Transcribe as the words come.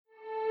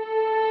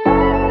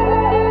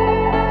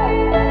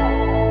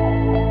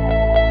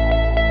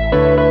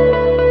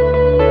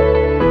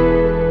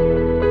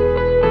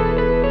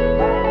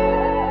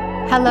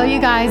Hello,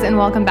 you guys, and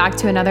welcome back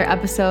to another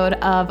episode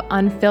of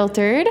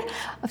Unfiltered.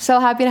 I'm so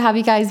happy to have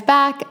you guys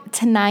back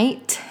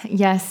tonight.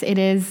 Yes, it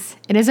is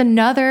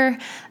another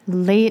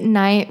late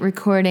night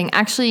recording.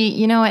 Actually,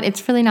 you know what?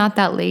 It's really not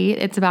that late.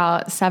 It's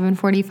about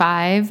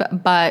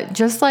 7:45, but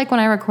just like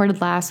when I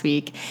recorded last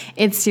week,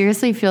 it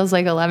seriously feels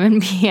like 11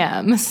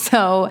 p.m.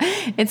 So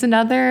it's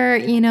another,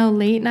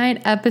 late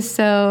night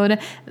episode.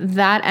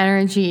 That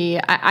energy,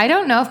 I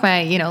don't know if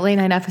my, late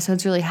night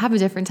episodes really have a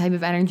different type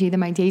of energy than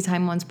my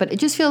daytime ones, but it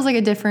just feels like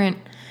a different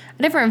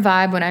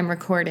vibe when I'm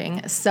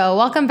recording. So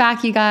welcome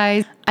back, you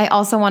guys. I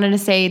also wanted to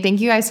say thank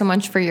you guys so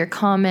much for your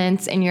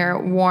comments and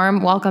your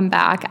warm welcome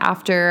back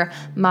after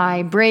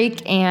my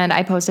break. And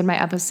I posted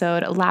my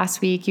episode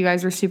last week. You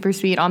guys were super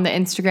sweet on the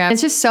Instagram.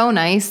 It's just so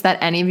nice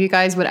that any of you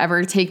guys would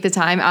ever take the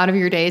time out of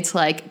your day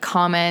to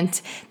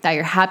comment that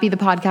you're happy the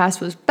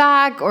podcast was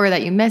back, or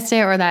that you missed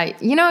it, or that,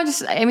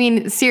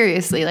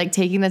 seriously,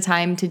 taking the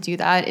time to do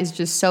that is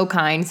just so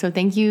kind. So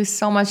thank you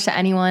so much to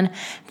anyone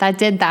that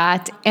did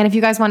that. And if you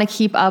guys want to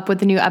keep up with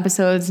the new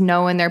episodes,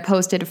 know when they're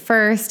posted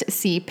first,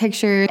 see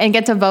pictures, and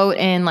get to vote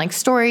in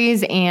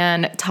stories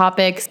and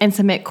topics and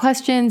submit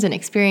questions and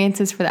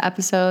experiences for the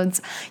episodes,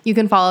 you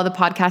can follow the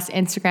podcast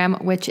Instagram,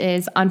 which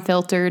is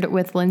Unfiltered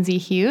with Lindsay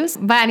Hughes.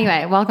 But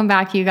anyway, welcome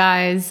back, you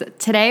guys.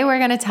 Today we're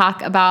going to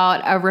talk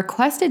about a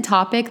requested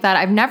topic that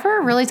I've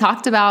never really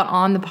talked about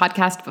on the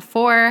podcast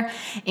before,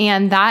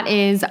 and that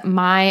is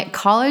my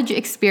college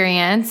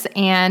experience,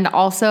 and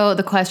also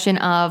the question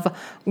of,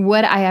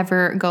 would I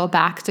ever go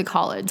back to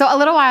college? So a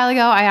little while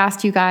ago, I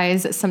asked you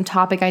guys some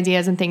topic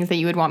ideas and things that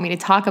you would want me to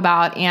talk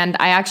about. And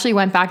I actually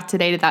went back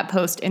today to that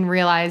post and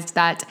realized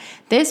that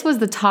this was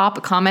the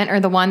top comment, or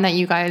the one that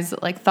you guys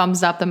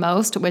thumbs up the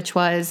most, which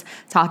was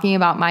talking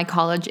about my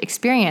college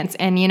experience.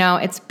 And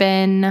it's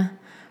been,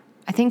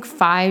 I think,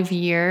 5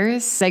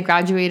 years. I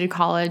graduated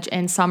college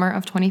in summer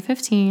of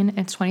 2015.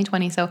 It's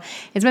 2020. So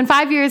it's been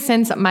 5 years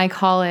since my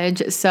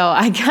college. So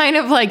I kind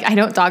of I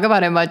don't talk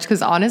about it much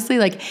because honestly,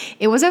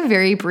 it was a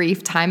very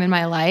brief time in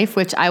my life,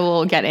 which I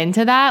will get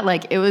into that.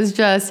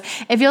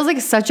 It feels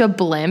like such a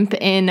blimp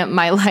in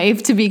my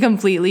life, to be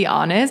completely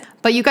honest.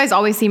 But you guys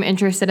always seem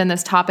interested in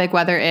this topic,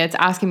 whether it's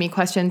asking me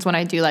questions when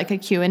I do a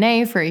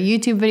Q&A for a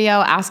YouTube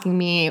video, asking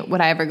me, would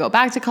I ever go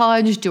back to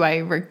college? Do I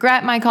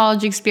regret my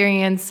college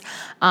experience?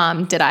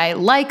 Did I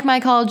like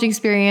my college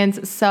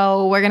experience?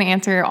 So we're going to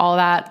answer all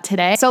that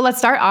today. So let's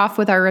start off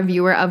with our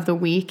reviewer of the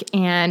week,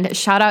 and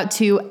shout out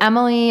to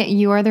Emily.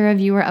 You are the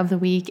reviewer of the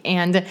week.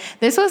 And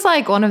this was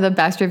one of the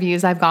best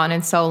reviews I've gotten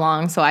in so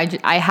long. So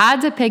I had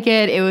to pick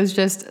it. It was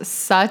just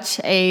such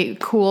a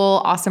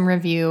cool, awesome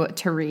review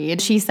to read.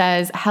 She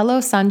says, "Hello,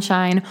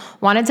 sunshine.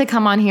 Wanted to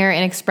come on here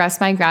and express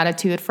my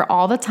gratitude for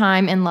all the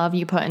time and love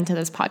you put into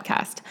this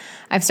podcast.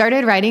 I've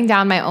started writing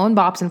down my own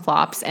bops and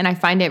flops, and I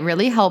find it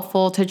really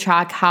helpful to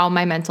track how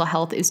my mental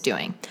health is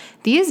doing.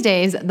 These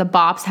days, the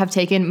bops have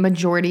taken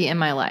majority in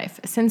my life.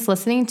 Since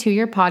listening to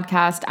your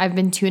podcast, I've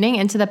been tuning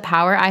into the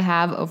power I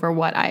have over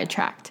what I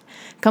attract.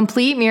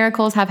 Complete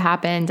miracles have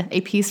happened,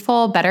 a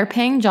peaceful, better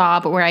paying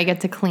job where I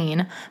get to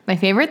clean, my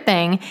favorite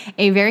thing,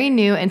 a very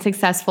new and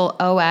successful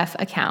OF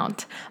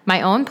account,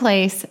 my own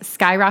place,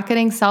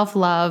 skyrocketing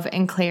self-love,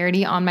 and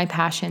clarity on my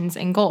passions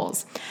and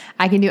goals.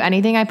 I can do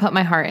anything I put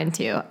my heart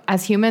into.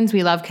 As humans,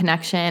 we love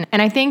connection,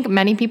 and I think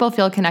many people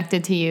feel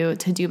connected to you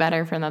to do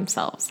better for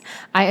themselves.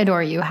 I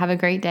adore you. Have a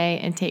great day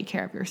and take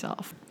care of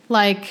yourself."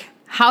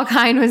 How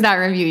kind was that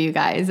review, you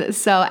guys?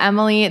 So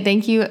Emily,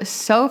 thank you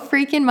so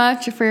freaking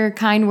much for your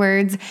kind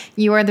words.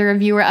 You are the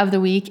reviewer of the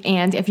week.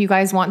 And if you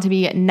guys want to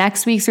be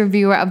next week's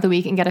reviewer of the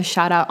week and get a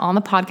shout out on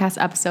the podcast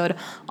episode,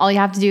 all you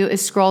have to do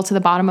is scroll to the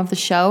bottom of the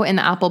show in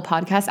the Apple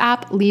Podcast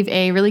app, leave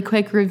a really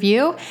quick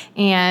review,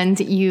 and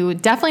you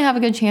definitely have a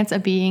good chance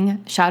of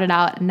being shouted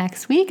out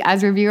next week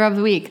as reviewer of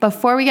the week.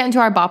 Before we get into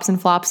our bops and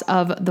flops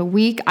of the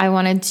week, I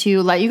wanted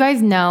to let you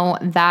guys know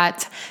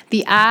that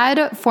the ad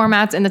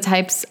formats and the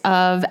types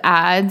of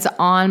ads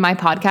on my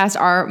podcast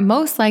are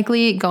most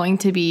likely going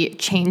to be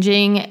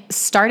changing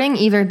starting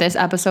either this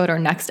episode or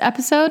next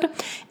episode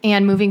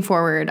and moving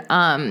forward.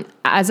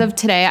 As of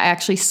today, I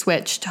actually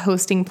switched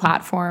hosting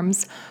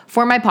platforms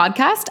for my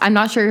podcast. I'm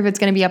not sure if it's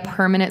going to be a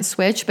permanent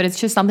switch, but it's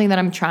just something that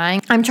I'm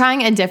trying. I'm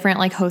trying a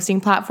different hosting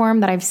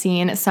platform that I've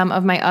seen some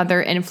of my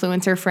other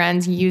influencer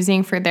friends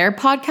using for their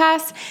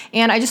podcasts.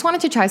 And I just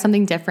wanted to try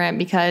something different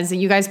because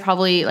you guys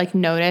probably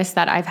noticed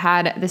that I've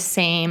had the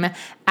same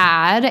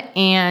ad,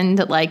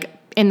 and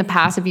in the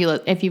past,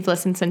 if you've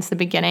listened since the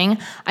beginning,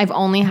 I've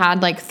only had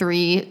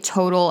 3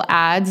 total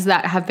ads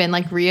that have been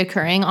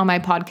reoccurring on my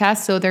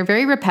podcast. So they're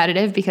very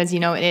repetitive because,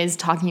 it is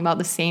talking about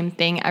the same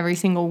thing every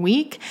single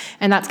week.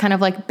 And that's kind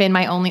of been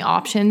my only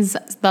options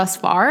thus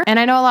far. And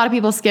I know a lot of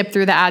people skip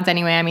through the ads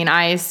anyway.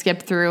 I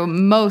skip through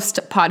most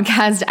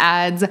podcast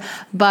ads,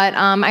 but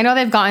I know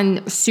they've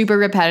gotten super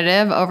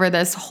repetitive over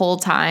this whole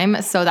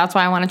time. So that's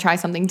why I want to try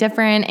something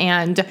different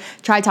and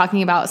try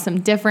talking about some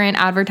different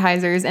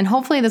advertisers. And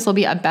hopefully this will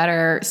be a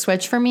better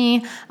switch for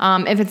me.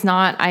 If it's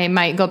not, I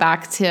might go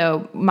back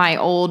to my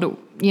old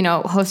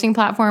hosting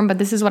platform, but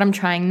this is what I'm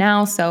trying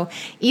now. So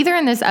either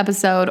in this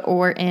episode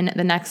or in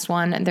the next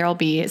one, there'll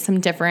be some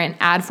different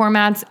ad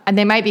formats, and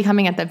they might be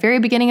coming at the very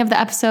beginning of the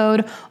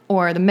episode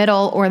or the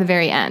middle or the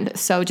very end.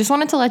 So just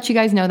wanted to let you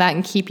guys know that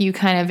and keep you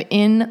kind of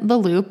in the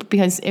loop,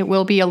 because it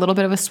will be a little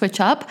bit of a switch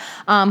up.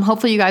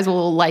 Hopefully you guys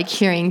will like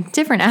hearing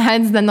different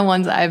ads than the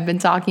ones I've been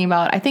talking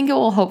about. I think it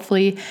will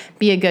hopefully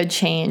be a good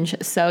change.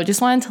 So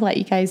just wanted to let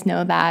you guys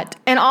know that.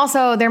 And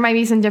also there might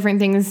be some different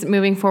things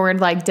moving forward,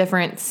 like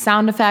different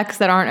sound effects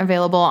that aren't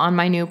available on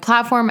my new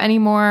platform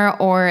anymore,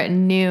 or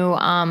new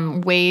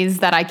ways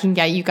that I can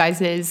get you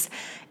guys'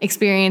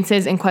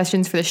 experiences and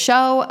questions for the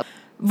show.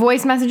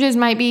 Voice messages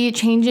might be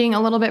changing a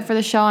little bit for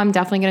the show. I'm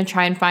definitely going to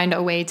try and find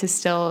a way to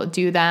still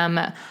do them,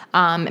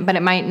 but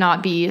it might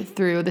not be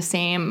through the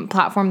same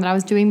platform that I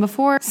was doing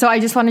before. So I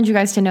just wanted you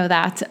guys to know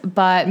that.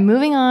 But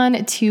moving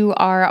on to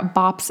our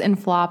bops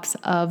and flops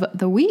of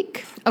the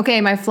week.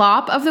 Okay, my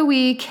flop of the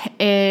week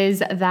is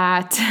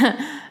that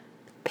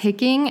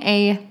picking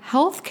a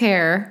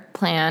healthcare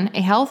plan,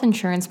 a health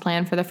insurance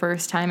plan for the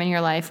first time in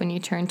your life when you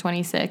turn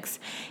 26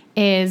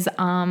 is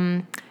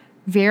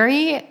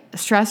very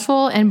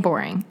stressful and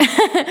boring.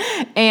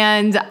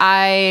 And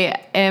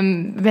I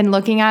am been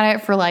looking at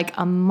it for like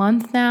a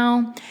month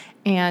now.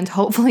 And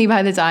hopefully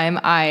by the time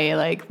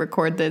I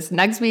record this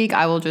next week,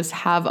 I will just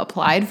have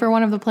applied for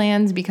one of the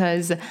plans,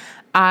 because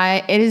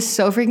it is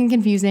so freaking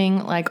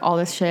confusing, like all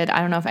this shit. I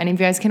don't know if any of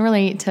you guys can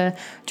relate to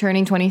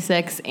turning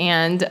 26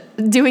 and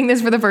doing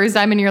this for the first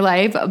time in your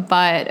life,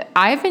 but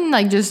I've been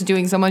just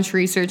doing so much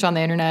research on the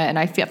internet, and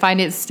I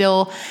find it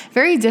still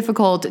very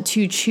difficult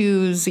to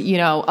choose,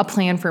 a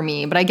plan for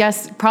me. But I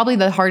guess probably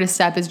the hardest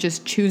step is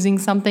just choosing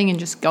something and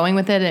just going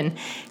with it and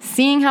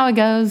seeing how it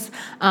goes.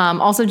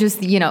 Also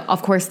just,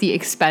 of course, the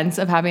expense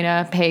of having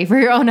to pay for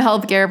your own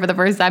healthcare for the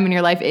first time in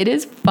your life. It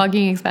is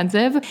fucking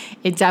expensive.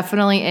 It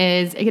definitely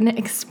is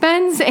an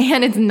expense,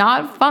 and it's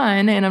not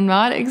fun, and I'm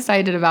not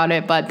excited about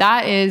it. But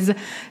that is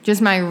just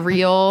my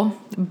real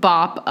big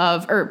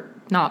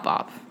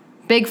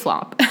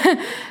flop.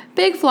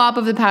 Big flop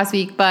of the past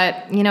week.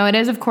 But it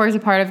is of course a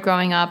part of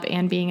growing up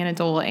and being an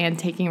adult and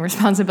taking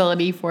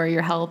responsibility for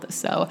your health.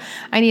 So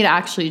I need to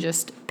actually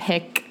just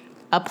pick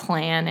a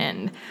plan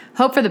and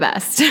hope for the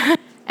best.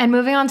 And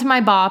moving on to my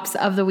bops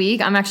of the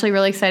week, I'm actually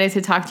really excited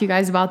to talk to you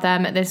guys about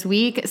them this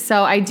week.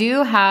 So I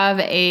do have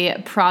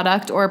a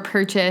product or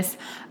purchase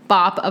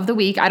bop of the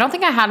week. I don't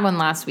think I had one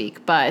last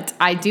week, but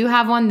I do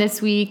have one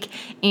this week,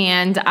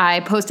 and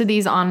I posted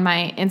these on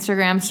my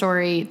Instagram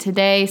story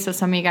today, so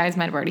some of you guys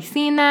might have already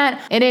seen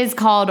that. It is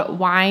called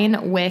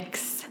Wine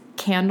Wix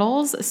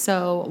candles,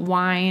 so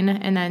wine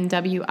and then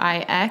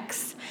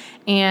Wix,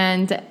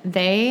 and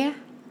they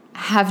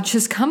have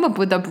just come up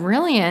with a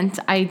brilliant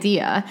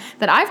idea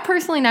that I've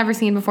personally never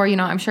seen before.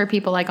 I'm sure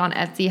people on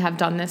Etsy have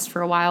done this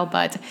for a while,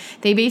 but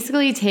they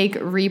basically take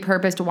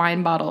repurposed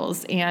wine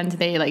bottles and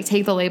they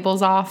take the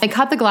labels off. They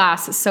cut the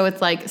glass so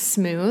it's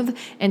smooth,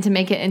 and to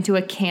make it into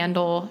a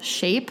candle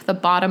shape, the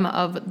bottom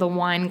of the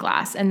wine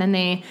glass. And then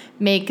they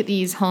make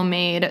these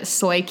homemade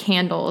soy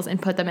candles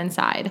and put them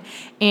inside.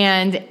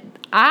 And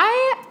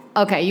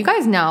okay, you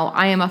guys know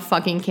I am a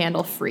fucking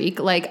candle freak.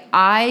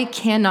 I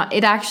cannot,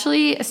 it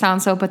actually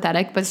sounds so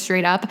pathetic, but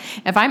straight up,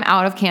 if I'm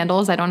out of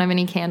candles, I don't have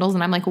any candles,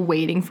 and I'm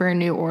waiting for a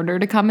new order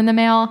to come in the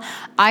mail,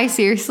 I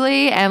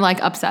seriously am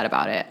upset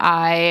about it.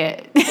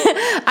 I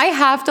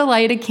have to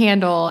light a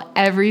candle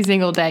every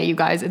single day, you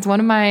guys. It's one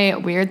of my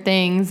weird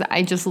things.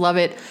 I just love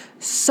it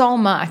so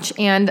much.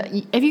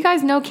 And if you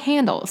guys know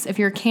candles, if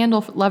you're a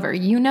candle lover,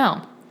 you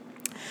know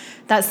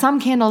that some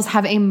candles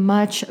have a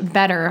much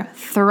better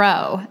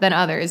throw than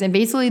others. And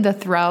basically the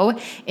throw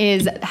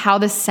is how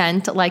the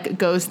scent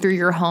goes through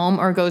your home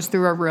or goes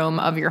through a room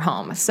of your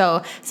home.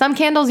 So some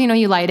candles,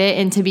 you light it,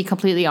 and to be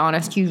completely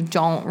honest, you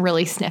don't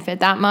really sniff it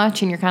that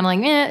much. And you're kind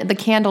of the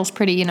candle's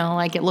pretty,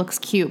 it looks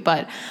cute,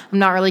 but I'm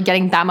not really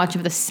getting that much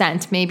of the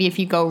scent, maybe if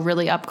you go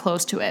really up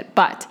close to it.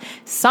 But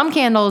some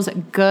candles,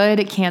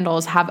 good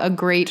candles, have a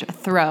great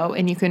throw,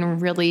 and you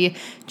can really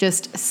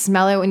just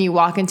smell it when you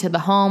walk into the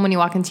home, when you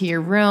walk into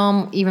your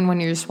room, even when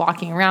you're just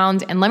walking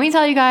around. And let me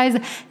tell you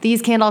guys,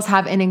 these candles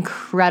have an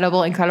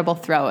incredible, incredible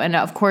throw. And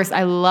of course,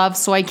 I love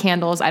soy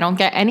candles. I don't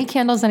get any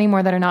candles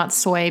anymore that are not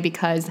soy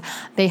because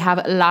they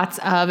have lots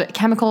of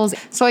chemicals.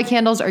 Soy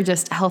candles are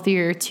just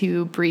healthier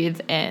to breathe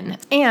in.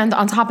 And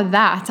on top of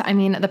that,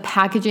 the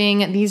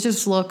packaging, these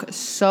just look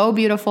so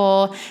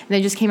beautiful.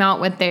 They just came out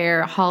with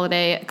their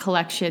holiday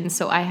collection.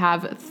 So I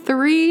have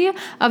 3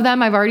 of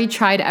them. I've already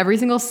tried every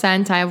single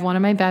scent. I have one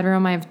in my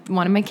bedroom, I have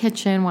one in my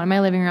kitchen, one in my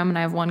living room, and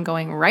I have one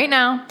going right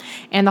now.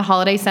 And the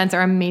holiday scents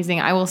are amazing.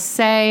 I will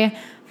say,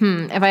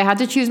 if I had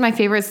to choose my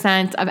favorite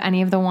scent of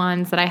any of the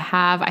ones that I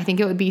have, I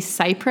think it would be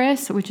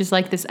cypress, which is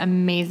this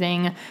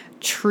amazing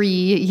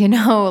tree,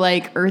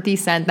 earthy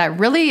scent that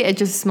really, it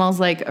just smells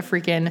like a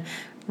freaking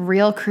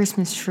real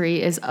Christmas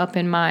tree is up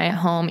in my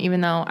home,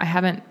 even though I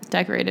haven't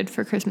decorated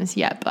for Christmas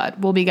yet, but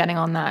we'll be getting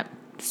on that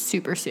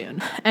super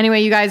soon.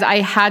 Anyway, you guys,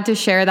 I had to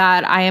share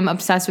that. I am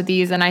obsessed with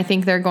these, and I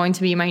think they're going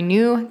to be my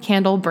new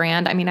candle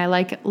brand. I mean, I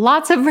like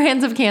lots of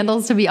brands of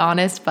candles, to be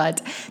honest,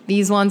 but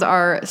these ones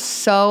are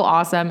so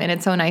awesome, and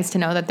it's so nice to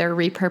know that they're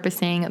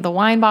repurposing the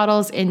wine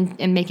bottles and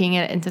making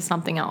it into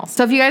something else.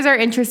 So if you guys are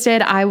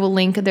interested, I will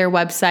link their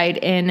website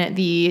in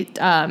the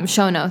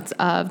show notes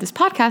of this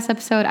podcast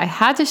episode. I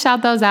had to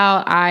shout those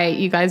out.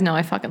 You guys know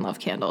I fucking love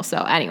candles. So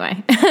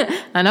anyway,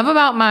 enough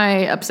about my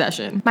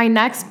obsession. My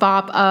next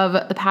bop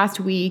of the past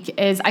week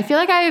is I feel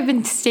like I have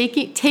been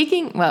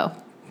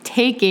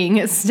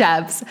taking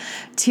steps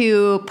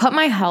to put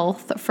my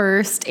health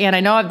first. And I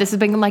know this has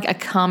been like a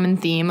common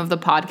theme of the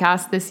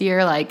podcast this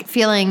year, like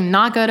feeling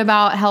not good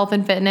about health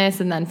and fitness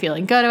and then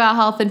feeling good about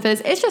health and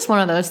fitness. It's just one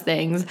of those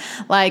things.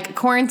 Like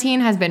quarantine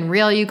has been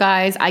real, you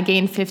guys. I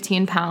gained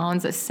 15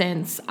 pounds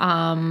since,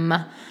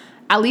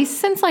 at least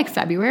since like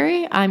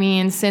February. I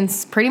mean,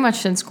 pretty much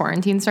since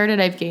quarantine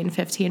started, I've gained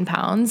 15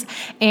 pounds.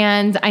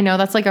 And I know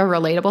that's like a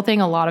relatable thing.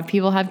 A lot of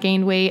people have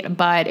gained weight,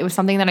 but it was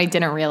something that I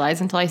didn't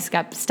realize until I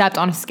stepped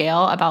on a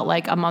scale about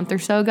like a month or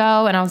so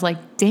ago. And I was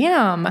like,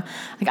 damn,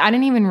 like I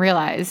didn't even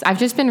realize. I've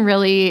just been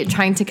really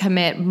trying to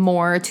commit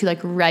more to like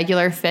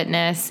regular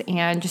fitness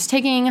and just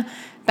taking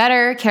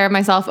better care of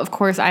myself. Of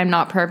course, I'm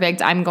not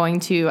perfect. I'm going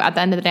to, at the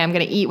end of the day, I'm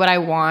going to eat what I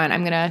want.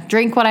 I'm going to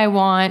drink what I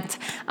want.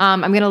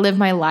 I'm going to live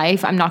my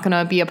life. I'm not going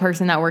to be a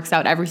person that works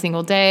out every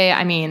single day.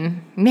 I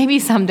mean, maybe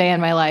someday in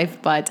my life,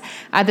 but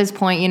at this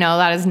point,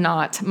 that is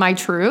not my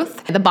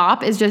truth. The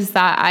bop is just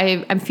that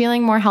I'm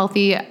feeling more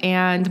healthy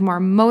and more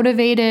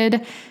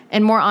motivated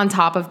and more on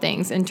top of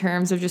things in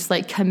terms of just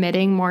like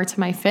committing more to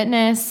my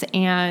fitness.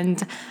 And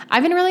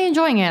I've been really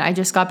enjoying it. I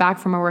just got back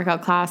from a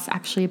workout class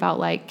actually about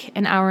like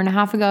an hour and a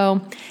half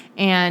ago.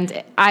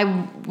 And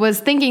I was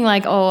thinking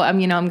like, I'm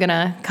going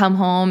to come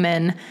home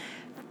and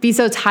be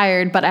so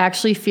tired, but I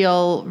actually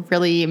feel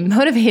really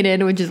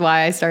motivated, which is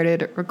why I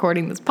started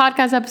recording this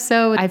podcast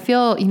episode. I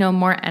feel,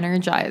 more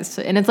energized,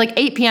 and it's like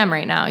 8 p.m.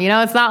 right now,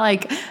 it's not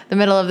like the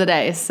middle of the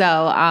day.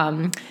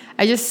 So,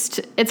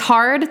 it's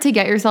hard to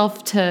get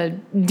yourself to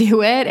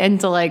do it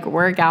and to like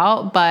work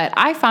out. But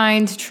I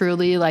find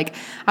truly like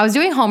I was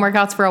doing home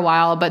workouts for a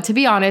while, but to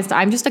be honest,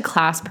 I'm just a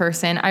class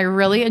person. I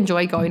really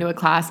enjoy going to a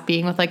class,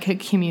 being with like a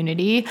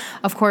community.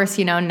 Of course,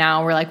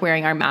 now we're like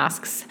wearing our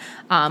masks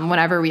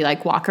whenever we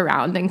like walk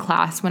around in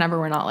class, whenever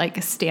we're not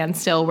like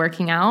standstill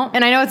working out.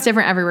 And I know it's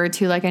different everywhere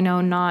too. Like I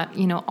know not,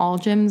 all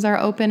gyms are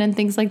open and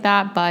things like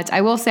that, but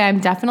I will say I'm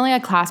definitely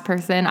a class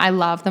person. I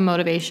love the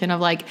motivation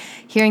of like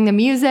hearing the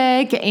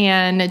music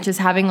and just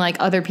having like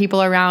other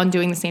people around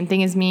doing the same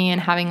thing as me and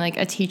having like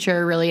a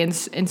teacher really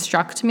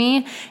instruct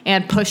me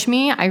and push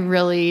me. I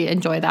really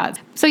enjoy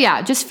that. So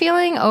yeah, just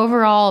feeling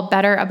overall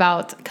better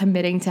about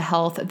committing to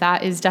health.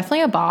 That is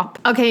definitely a bop.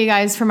 Okay, you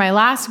guys, for my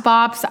last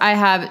bops, I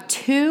have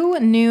 2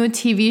 new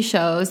TV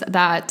shows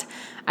that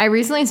I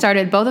recently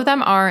started. Both of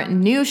them are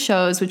new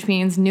shows, which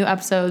means new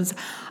episodes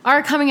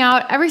are coming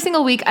out every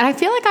single week. And I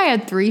feel like I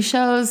had 3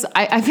 shows.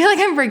 I feel like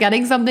I'm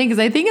forgetting something because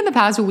I think in the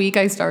past week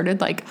I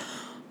started like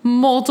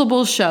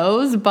multiple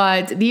shows,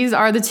 but these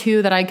are the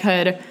 2 that I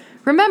could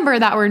remember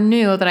that were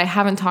new that I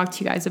haven't talked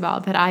to you guys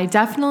about that I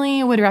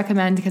definitely would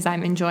recommend because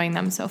I'm enjoying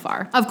them so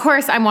far. Of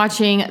course, I'm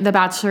watching The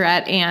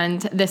Bachelorette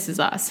and This Is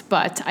Us,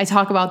 but I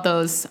talk about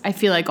those, I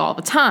feel like, all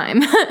the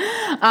time.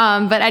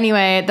 But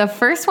anyway, the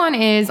first one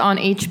is on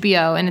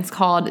HBO and it's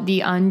called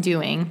The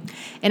Undoing.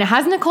 And it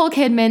has Nicole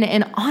Kidman,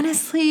 and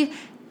honestly,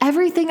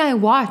 everything I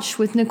watch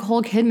with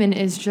Nicole Kidman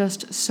is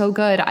just so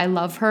good. I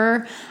love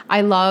her.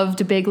 I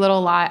loved Big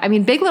Little Lies. I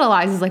mean, Big Little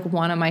Lies is like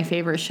one of my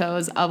favorite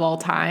shows of all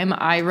time.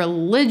 I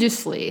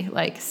religiously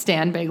like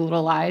stan Big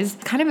Little Lies.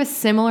 Kind of a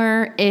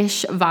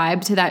similar-ish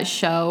vibe to that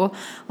show.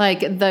 Like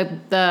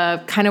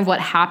the kind of what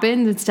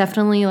happened. It's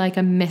definitely like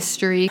a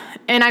mystery.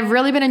 And I've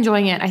really been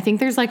enjoying it. I think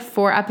there's like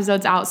 4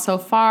 episodes out so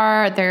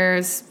far.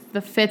 The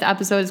 5th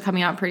episode is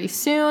coming out pretty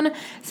soon.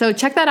 So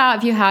check that out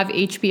if you have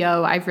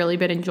HBO. I've really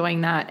been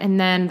enjoying that. And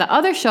then the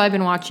other show I've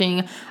been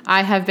watching,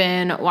 I have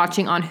been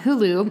watching on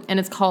Hulu, and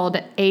it's called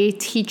A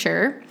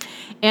Teacher.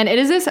 And it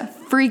is this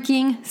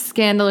freaking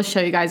scandalous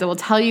show, you guys. I will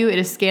tell you, it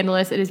is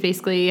scandalous. It is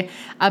basically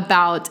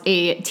about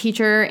a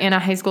teacher and a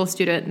high school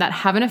student that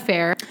have an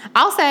affair.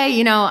 I'll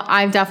say,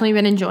 I've definitely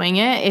been enjoying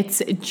it.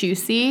 It's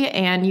juicy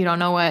and you don't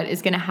know what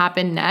is going to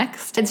happen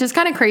next. It's just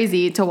kind of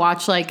crazy to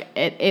watch like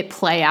it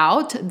play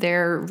out,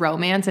 their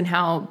romance, and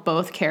how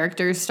both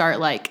characters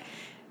start like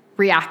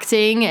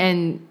reacting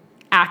and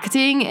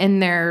acting in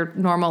their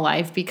normal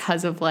life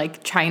because of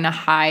like trying to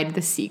hide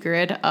the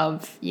secret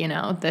of,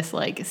 this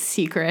like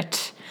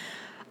secret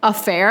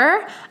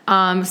affair.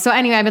 So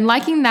anyway, I've been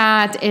liking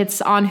that.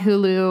 It's on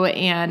Hulu,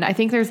 and I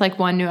think there's like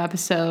 1 new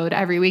episode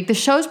every week. The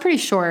show's pretty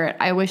short.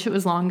 I wish it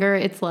was longer.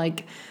 It's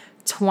like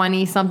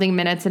 20 something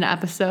minutes an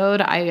episode.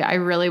 I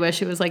really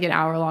wish it was like an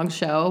hour-long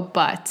show,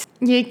 but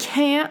you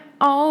can't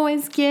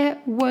always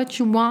get what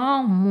you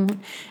want.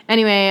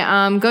 Anyway,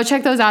 go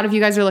check those out if you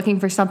guys are looking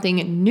for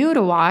something new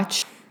to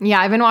watch. Yeah,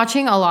 I've been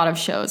watching a lot of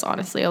shows,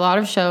 honestly. A lot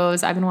of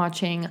shows. I've been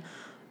watching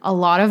a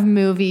lot of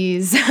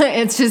movies.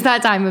 It's just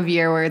that time of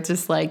year where it's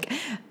just like,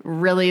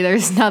 really,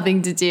 there's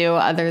nothing to do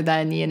other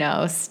than,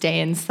 stay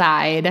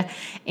inside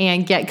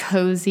and get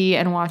cozy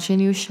and watch a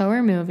new show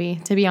or movie,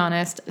 to be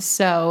honest.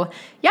 So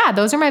yeah,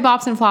 those are my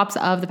bops and flops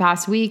of the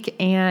past week.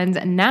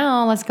 And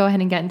now let's go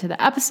ahead and get into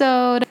the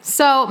episode.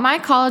 So my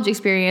college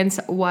experience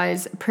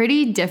was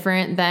pretty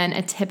different than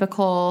a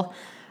typical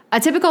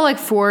like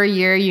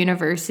 4-year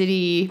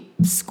university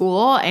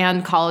school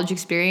and college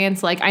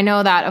experience. Like, I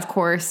know that, of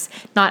course,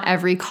 not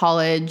every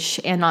college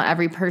and not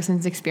every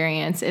person's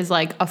experience is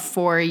like a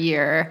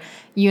 4-year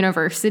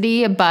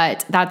university,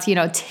 but that's,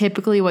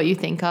 typically what you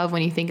think of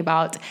when you think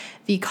about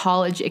the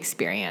college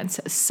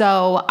experience.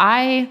 So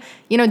I,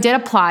 did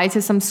apply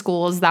to some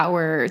schools that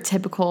were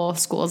typical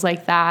schools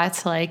like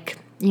that, like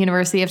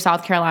University of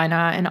South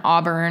Carolina and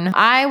Auburn.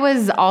 I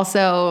was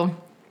also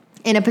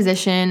in a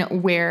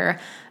position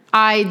where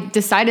I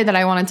decided that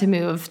I wanted to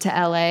move to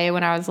LA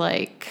when I was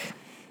like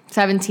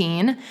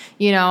 17.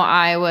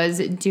 I was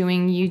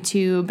doing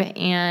YouTube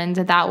and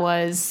that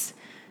was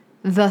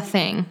the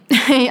thing.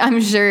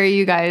 I'm sure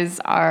you guys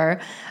are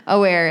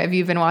aware, if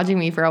you've been watching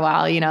me for a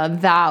while,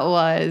 that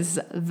was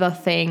the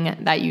thing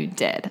that you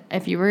did.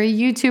 If you were a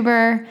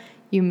YouTuber,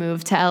 you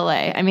moved to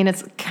LA. I mean,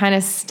 it's kind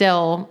of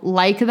still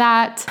like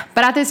that.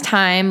 But at this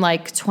time,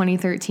 like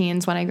 2013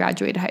 is when I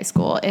graduated high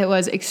school, it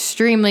was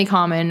extremely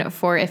common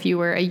for, if you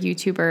were a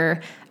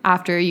YouTuber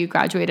after you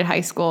graduated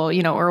high school,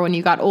 or when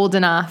you got old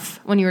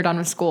enough, when you were done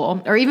with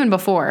school, or even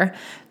before,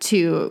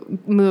 to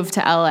move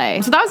to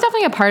LA. So that was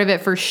definitely a part of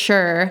it for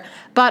sure.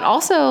 But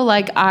also,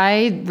 like,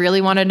 I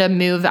really wanted to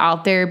move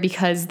out there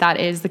because that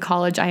is the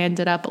college I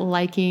ended up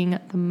liking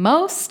the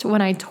most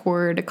when I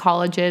toured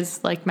colleges,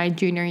 like my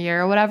junior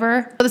year or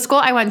whatever. So the school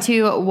I went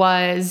to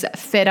was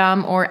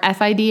FIDM, or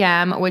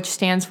FIDM, which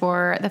stands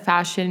for the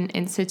Fashion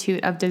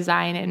Institute of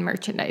Design and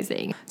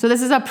Merchandising. So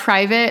this is a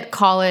private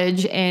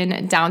college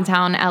in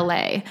downtown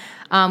LA.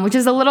 Which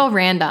is a little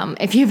random.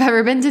 If you've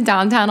ever been to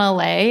downtown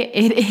LA,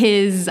 it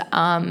is,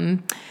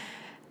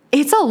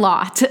 it's a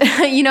lot.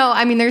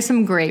 There's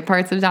some great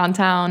parts of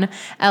downtown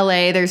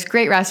LA. There's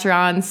great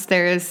restaurants.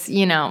 There's,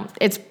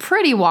 it's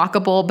pretty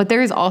walkable, but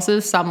there's also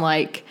some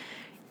like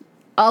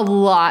a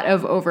lot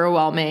of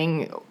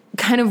overwhelming,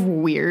 kind of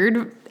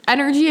weird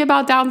energy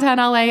about downtown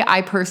LA.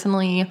 I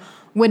personally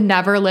would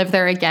never live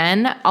there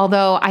again.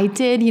 Although I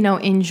did,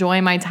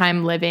 enjoy my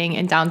time living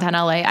in downtown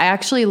LA. I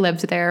actually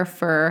lived there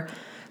for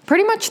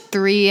pretty much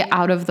 3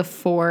 out of the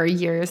 4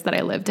 years that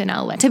I lived in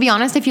LA. To be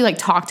honest, if you like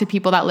talk to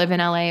people that live in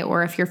LA,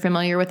 or if you're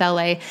familiar with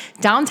LA,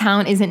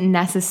 downtown isn't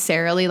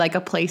necessarily like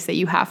a place that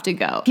you have to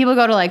go. People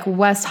go to like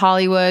West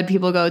Hollywood,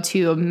 people go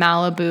to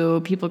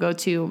Malibu, people go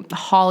to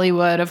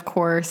Hollywood, of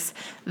course,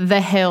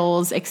 the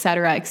Hills, et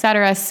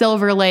cetera,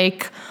 Silver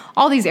Lake,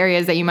 all these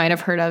areas that you might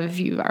have heard of if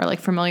you are like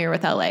familiar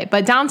with LA.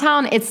 But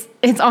downtown, it's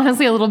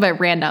honestly a little bit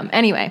random.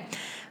 Anyway,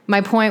 my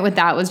point with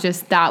that was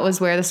just that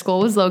was where the school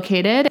was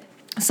located.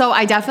 So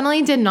I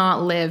definitely did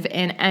not live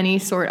in any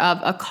sort of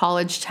a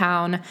college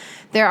town.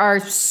 There are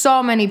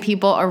so many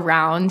people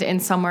around in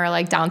somewhere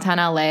like downtown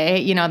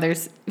LA.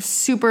 There's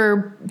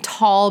super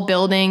tall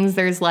buildings.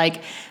 There's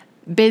like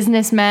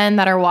businessmen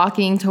that are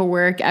walking to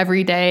work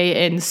every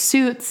day in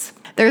suits.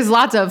 There's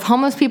lots of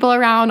homeless people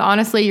around.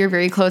 Honestly, you're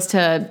very close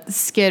to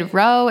Skid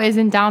Row is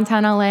in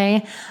downtown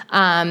LA.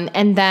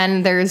 And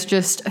then there's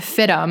just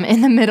FIDM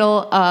in the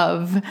middle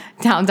of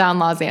downtown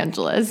Los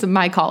Angeles,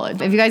 my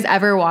college. If you guys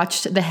ever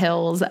watched The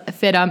Hills,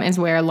 FIDM is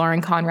where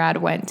Lauren Conrad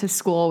went to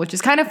school, which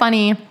is kind of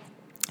funny.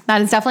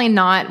 That is definitely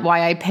not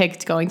why I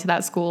picked going to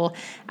that school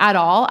at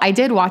all. I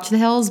did watch The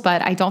Hills,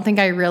 but I don't think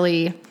I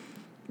really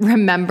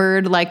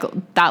remembered like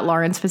that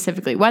Lauren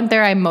specifically went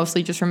there. I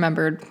mostly just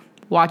remembered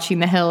watching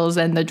The Hills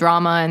and the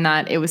drama and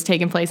that it was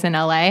taking place in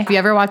LA. If you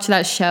ever watch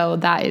that show,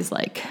 that is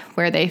like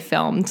where they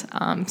filmed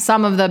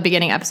some of the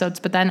beginning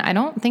episodes, but then I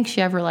don't think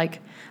she ever I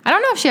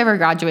don't know if she ever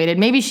graduated.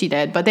 Maybe she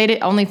did, but they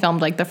only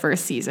filmed like the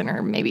first season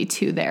or maybe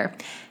 2 there.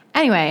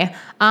 Anyway,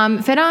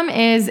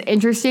 FIDM is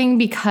interesting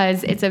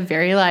because it's a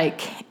very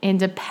like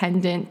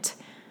independent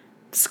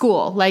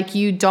school. Like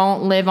you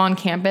don't live on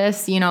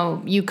campus,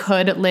 you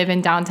could live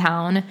in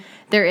downtown.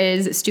 There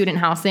is student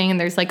housing and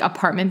there's like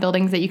apartment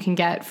buildings that you can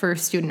get for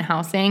student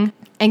housing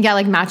and get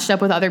like matched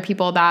up with other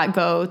people that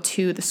go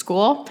to the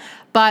school.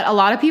 But a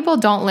lot of people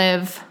don't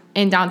live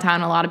in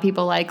downtown. A lot of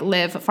people like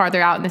live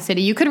farther out in the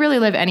city. You could really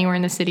live anywhere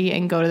in the city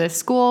and go to this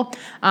school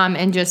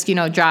and just,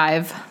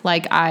 drive.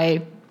 Like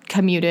I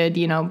commuted,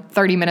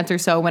 30 minutes or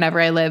so whenever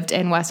I lived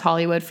in West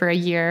Hollywood for a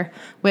year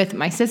with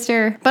my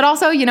sister. But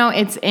also,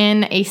 it's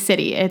in a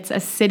city. It's a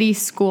city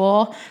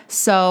school.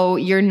 So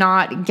you're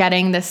not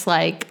getting this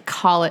like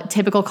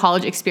typical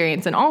college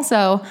experience. And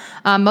also,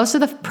 most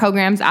of the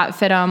programs at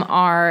FIDM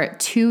are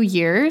 2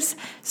 years.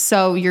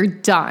 So you're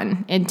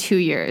done in 2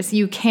 years.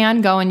 You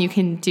can go and you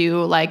can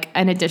do like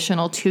an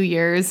additional 2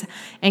 years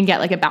and get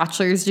like a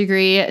bachelor's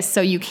degree.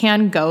 So you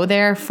can go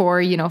there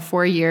for,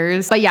 4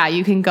 years. But yeah,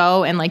 you can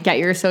go and like get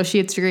your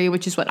associate's degree,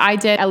 which is what I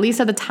did. At least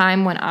at the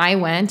time when I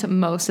went,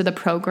 most of the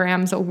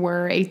programs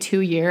were a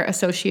 2-year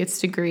associate's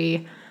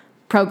degree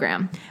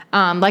program.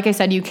 Like I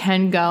said, you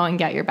can go and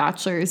get your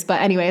bachelor's, but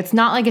anyway, it's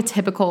not like a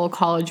typical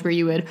college where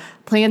you would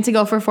plan to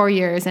go for 4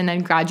 years and then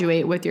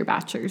graduate with your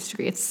bachelor's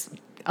degree. It's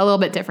a little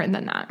bit different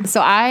than that. So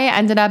I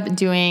ended up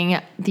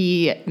doing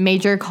the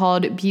major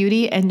called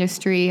Beauty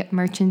Industry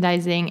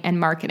Merchandising and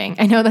Marketing.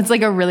 I know that's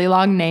like a really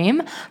long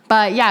name,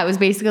 but yeah, it was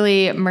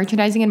basically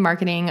merchandising and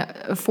marketing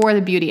for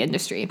the beauty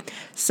industry.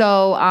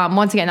 So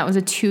once again, that was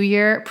a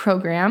 2-year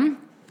program.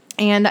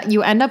 And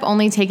you end up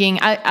only taking,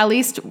 at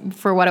least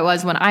for what it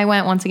was when I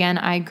went, once again,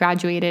 I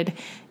graduated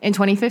in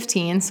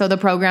 2015, so the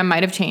program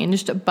might have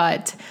changed.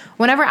 But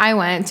whenever I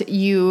went,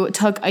 you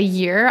took a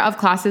year of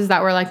classes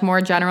that were like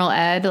more general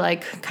ed,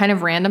 like kind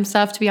of random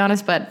stuff, to be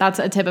honest. But that's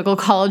a typical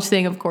college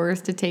thing, of course,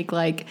 to take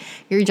like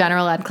your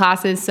general ed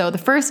classes. So the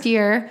first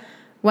year,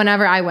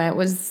 whenever I went,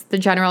 was the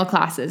general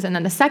classes. And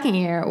then the second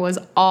year was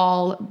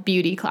all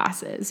beauty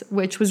classes,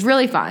 which was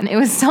really fun. It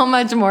was so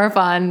much more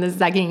fun the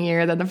second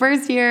year than the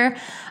first year.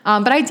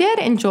 But I did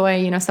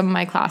enjoy, some of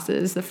my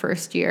classes the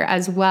first year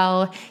as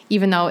well,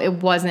 even though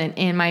it wasn't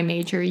in my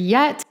major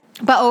yet.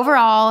 But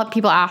overall,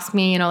 people ask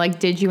me,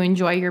 did you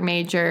enjoy your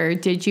major?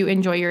 Did you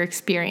enjoy your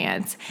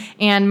experience?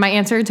 And my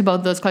answer to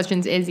both those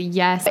questions is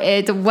yes.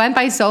 It went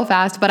by so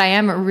fast, but I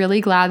am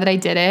really glad that I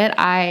did it.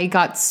 I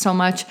got so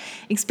much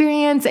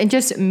experience and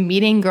just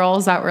meeting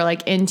girls that were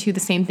like into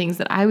the same things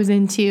that I was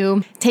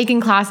into,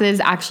 taking classes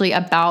actually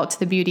about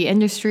the beauty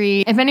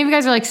industry. If any of you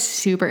guys are like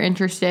super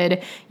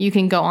interested, you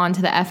can go on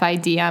to the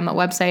FIDM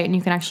website and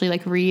you can actually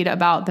like read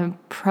about the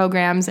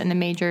programs and the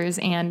majors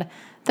and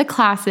the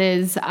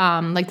classes,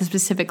 like the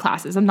specific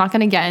classes. I'm not going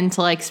to get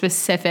into like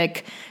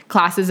specific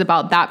classes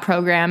about that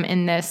program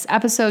in this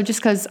episode just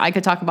because I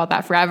could talk about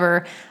that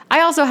forever. I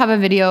also have a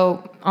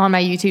video on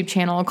my YouTube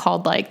channel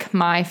called like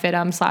my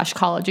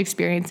FIDM/college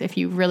experience if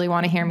you really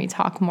want to hear me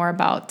talk more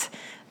about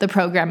the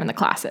program and the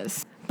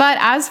classes. But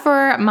as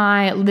for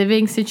my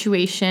living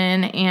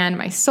situation and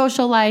my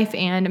social life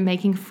and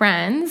making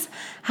friends,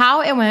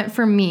 how it went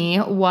for me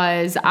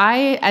was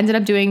I ended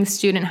up doing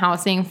student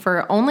housing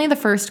for only the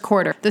first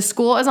quarter. The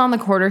school is on the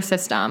quarter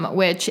system,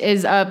 which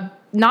is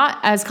not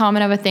as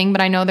common of a thing, but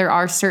I know there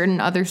are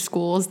certain other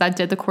schools that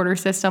did the quarter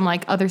system,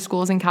 like other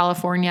schools in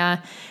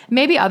California,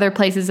 maybe other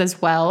places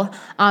as well.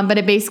 But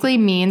it basically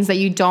means that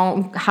you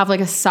don't have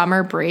like a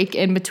summer break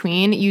in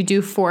between. You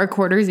do 4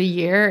 quarters a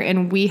year,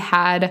 and we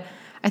had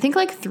I think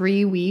like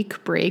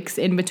 3-week breaks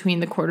in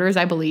between the quarters,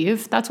 I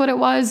believe that's what it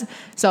was.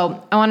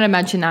 So I wanted to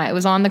mention that it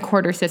was on the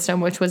quarter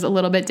system, which was a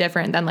little bit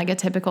different than like a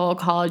typical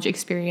college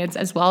experience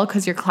as well,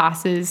 because your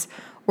classes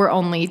were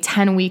only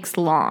 10 weeks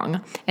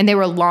long and they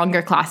were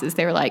longer classes.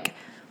 They were like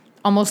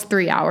almost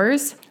 3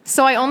 hours.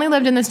 So I only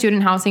lived in the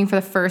student housing for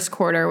the first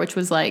quarter, which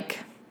was like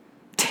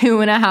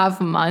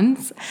 2.5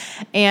 months.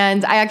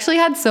 And I actually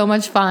had so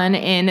much fun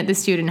in the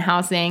student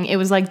housing. It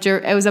was like,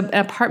 it was an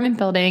apartment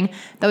building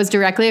that was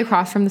directly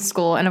across from the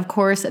school. And of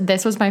course,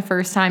 this was my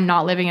first time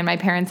not living in my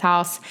parents'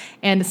 house.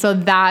 And so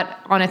that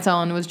on its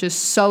own was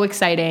just so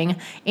exciting.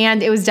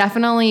 And it was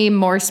definitely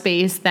more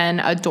space than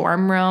a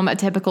dorm room, a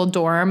typical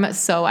dorm.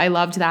 So I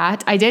loved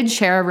that. I did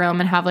share a room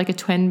and have like a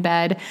twin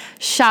bed.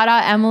 Shout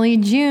out Emily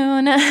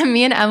June,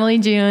 me and Emily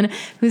June,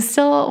 who's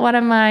still one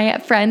of my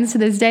friends to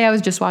this day. I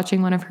was just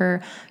watching one of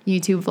her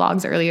YouTube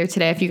vlogs earlier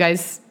today. If you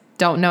guys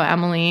don't know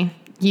Emily,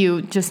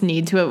 you just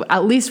need to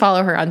at least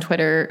follow her on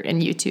Twitter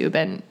and YouTube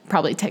and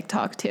probably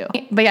TikTok too.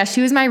 But yeah,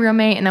 she was my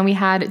roommate. And then we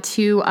had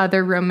 2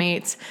 other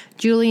roommates,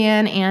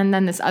 Julian and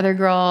then this other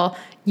girl,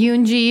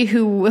 Yoonji,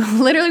 who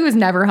literally was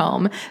never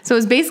home. So it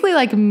was basically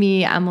like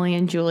me, Emily,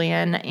 and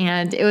Julian.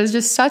 And it was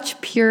just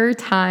such pure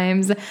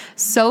times.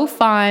 So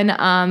fun.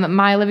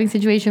 My living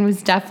situation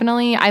was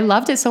definitely, I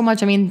loved it so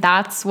much. I mean,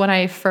 that's when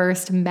I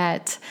first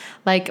met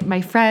like my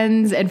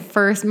friends and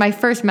my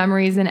first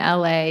memories in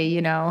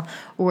LA,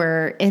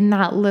 were in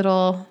that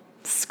little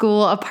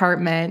school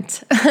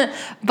apartment.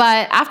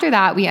 But after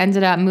that, we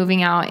ended up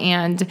moving out,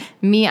 and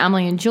me,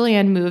 Emily, and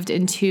Julian moved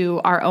into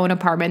our own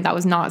apartment that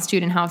was not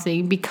student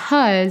housing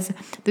because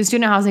the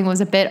student housing was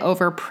a bit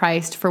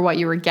overpriced for what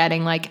you were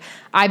getting. Like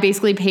I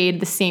basically paid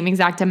the same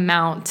exact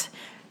amount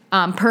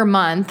per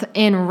month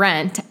in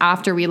rent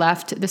after we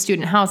left the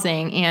student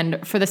housing,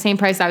 and for the same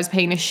price I was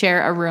paying to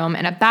share a room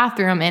and a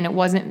bathroom, and it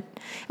wasn't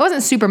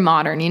super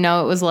modern, it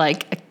was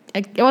like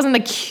it wasn't the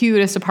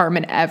cutest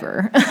apartment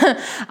ever.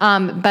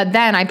 But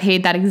then I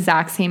paid that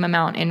exact same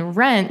amount in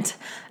rent,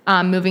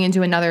 moving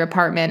into another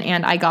apartment,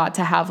 and I got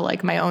to have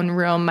like my own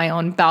room, my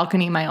own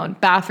balcony, my own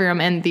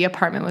bathroom, and the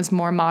apartment was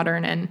more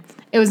modern and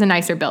it was a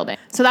nicer building.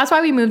 So that's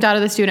why we moved out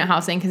of the student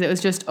housing, because it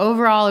was just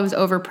overall, it was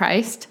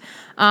overpriced.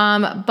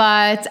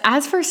 But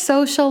as for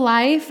social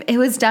life, it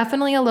was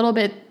definitely a little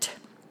bit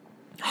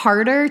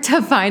harder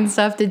to find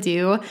stuff to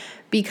do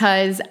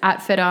because at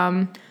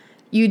FIDM,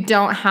 you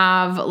don't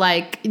have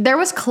there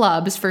was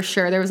clubs for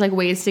sure. There was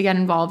ways to get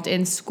involved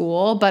in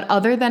school, but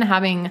other than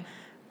having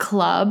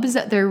clubs,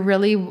 there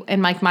really,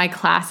 in my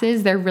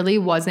classes, there really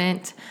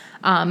wasn't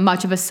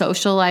much of a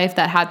social life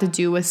that had to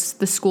do with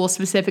the school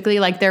specifically.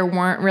 There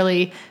weren't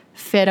really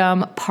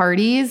FIDM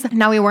parties.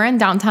 Now we were in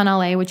downtown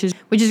LA, which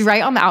is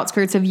right on the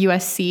outskirts of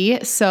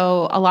USC.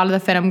 So a lot of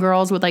the FIDM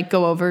girls would like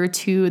go over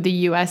to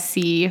the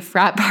USC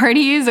frat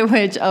parties,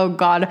 which, oh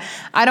God,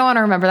 I don't want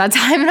to remember that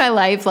time in my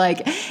life.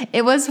 Like,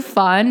 it was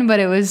fun, but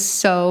it was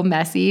so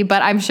messy.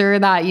 But I'm sure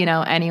that, you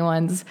know,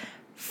 anyone's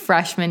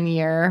freshman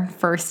year,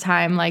 first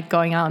time like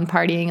going out and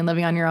partying and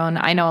living on your own,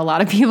 I know a lot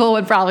of people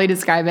would probably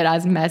describe it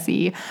as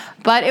messy,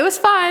 but it was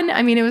fun.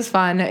 I mean, it was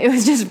fun. It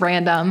was just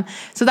random.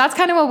 So that's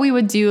kind of what we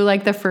would do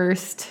like the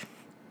first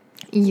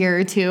year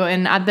or two.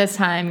 And at this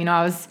time, you know,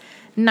 I was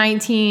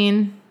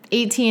 19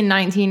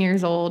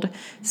 years old.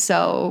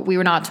 So we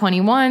were not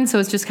 21. So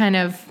it's just kind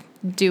of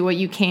do what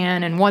you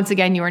can. And once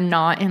again, you are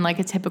not in like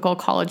a typical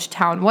college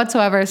town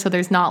whatsoever. So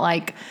there's not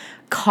like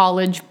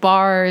college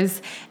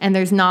bars and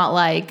there's not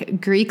like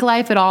Greek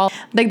life at all.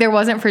 Like, there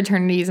wasn't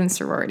fraternities and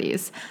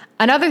sororities.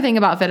 Another thing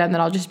about FIDM that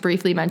I'll just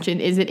briefly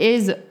mention is it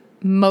is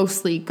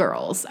mostly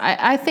girls.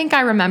 I think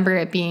I remember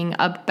it being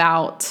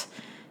about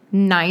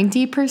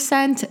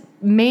 90%,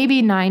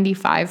 maybe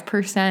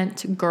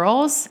 95%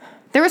 girls.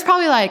 There was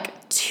probably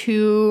like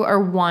 2 or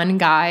 1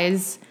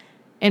 guys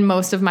in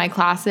most of my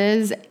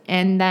classes.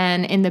 And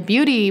then in the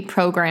beauty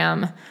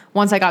program,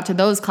 once I got to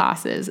those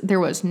classes, there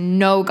was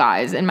no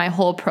guys in my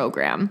whole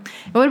program.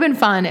 It would have been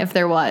fun if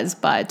there was,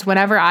 but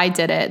whenever I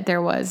did it,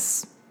 there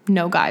was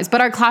no guys.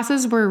 But our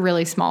classes were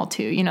really small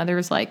too. You know, there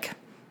was like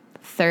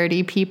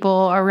 30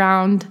 people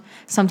around,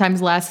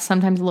 sometimes less,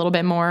 sometimes a little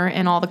bit more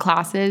in all the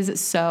classes.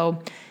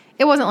 So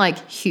it wasn't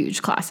like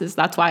huge classes.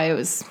 That's why it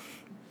was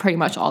pretty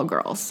much all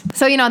girls.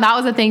 So, you know, that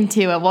was a thing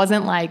too. It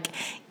wasn't like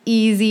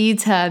easy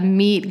to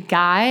meet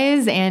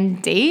guys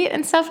and date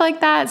and stuff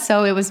like that.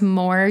 So it was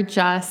more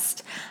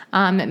just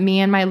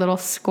me and my little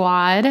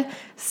squad.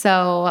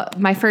 So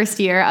my first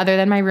year, other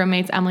than my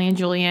roommates, Emily and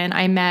Julian,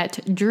 I met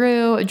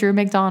Drew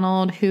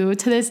McDonald, who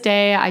to this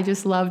day, I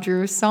just love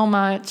Drew so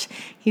much.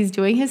 He's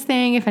doing his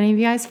thing. If any of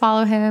you guys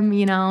follow him,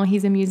 you know,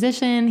 he's a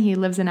musician. He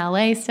lives in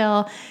LA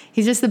still.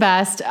 He's just the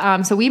best.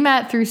 So we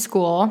met through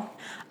school.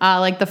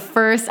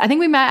 I think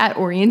we met at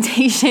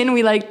orientation.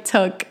 We like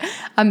took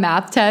a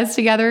math test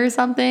together or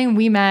something.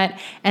 We met.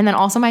 And then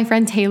also my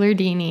friend Taylor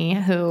Deeney,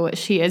 who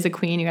she is a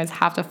queen. You guys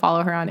have to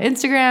follow her on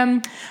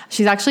Instagram.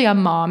 She's actually a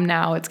mom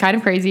now. It's kind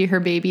of crazy. Her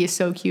baby is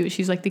so cute.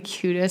 She's like the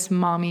cutest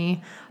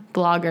mommy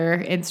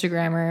blogger,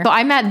 Instagrammer. So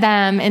I met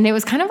them and it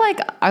was kind of like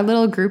our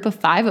little group of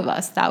 5 of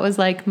us. That was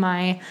like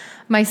my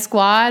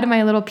squad,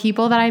 my little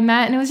people that I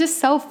met. And it was just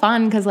so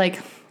fun because, like,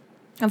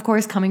 of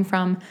course, coming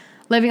from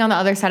living on the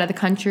other side of the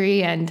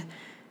country and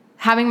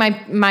having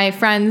my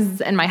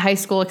friends and my high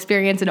school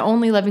experience and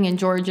only living in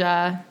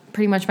Georgia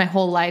pretty much my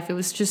whole life. It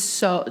was just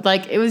so,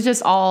 like, it was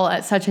just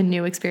all such a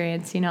new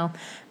experience, you know,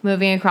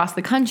 moving across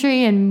the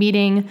country and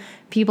meeting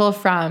people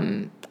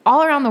from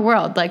all around the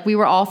world. Like, we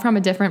were all from a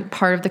different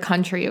part of the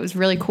country. It was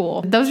really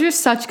cool. Those were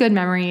just such good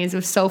memories. It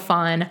was so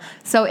fun.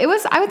 So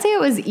I would say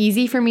it was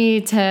easy for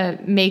me to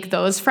make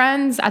those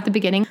friends at the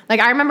beginning.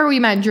 Like, I remember we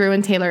met Drew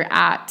and Taylor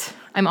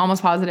I'm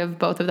almost positive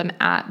both of them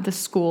at the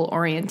school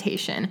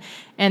orientation.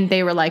 And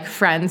they were like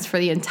friends for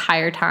the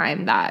entire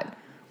time that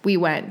we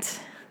went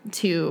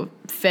to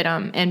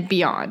FIDM and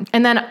beyond.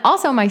 And then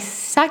also my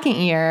second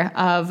year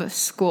of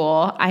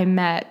school, I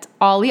met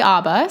Ollie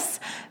Abbas,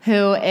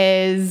 who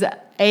is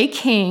a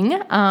king.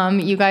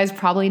 You guys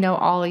probably know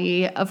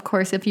Ollie, of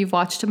course, if you've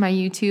watched my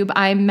YouTube.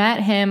 I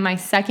met him my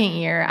second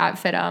year at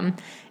FIDM,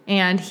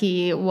 and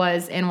he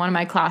was in one of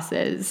my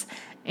classes.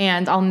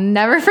 And I'll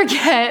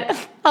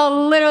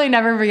literally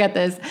never forget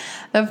this.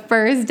 The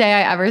first day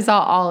I ever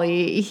saw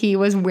Ollie, he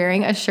was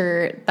wearing a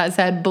shirt that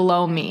said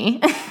 "Below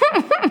Me."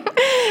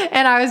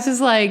 And I was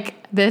just like,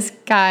 this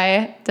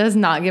guy does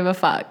not give a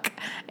fuck.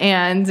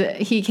 And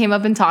he came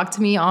up and talked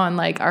to me on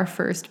like our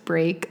first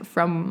break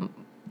from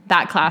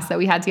that class that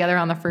we had together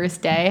on the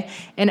first day.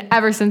 And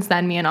ever since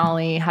then, me and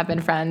Ollie have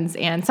been friends.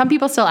 And some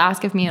people still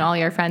ask if me and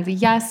Ollie are friends.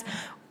 Yes,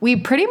 we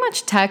pretty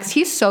much text.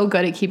 He's so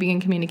good at keeping in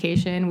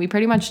communication. We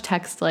pretty much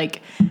text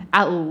like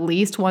at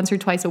least once or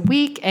twice a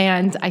week.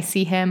 And I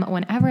see him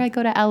whenever I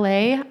go to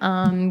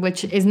LA,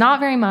 which is not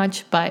very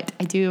much, but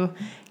I do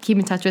keep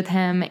in touch with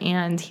him.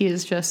 And he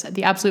is just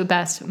the absolute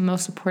best,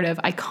 most supportive,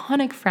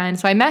 iconic friend.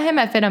 So I met him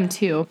at FIDM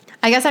too.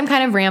 I guess I'm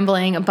kind of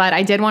rambling, but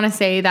I did want to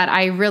say that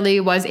I really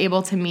was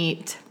able to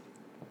meet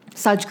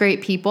such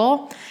great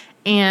people.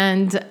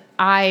 And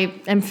I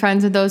am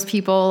friends with those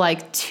people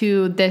like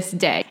to this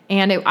day.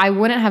 And I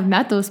wouldn't have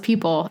met those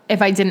people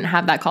if I didn't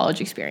have that college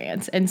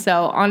experience. And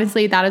so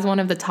honestly, that is one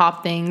of the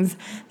top things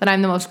that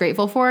I'm the most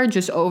grateful for,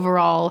 just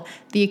overall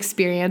the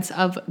experience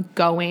of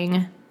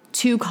going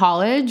to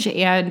college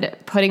and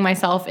putting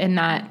myself in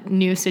that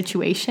new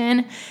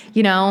situation.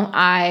 You know,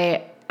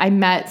 I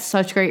met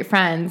such great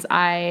friends.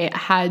 I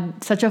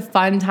had such a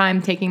fun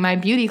time taking my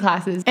beauty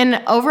classes.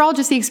 And overall,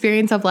 just the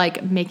experience of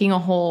like making a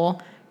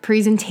whole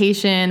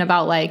presentation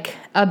about like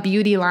a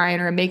beauty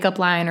line or a makeup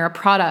line or a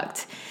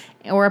product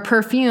or a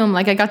perfume.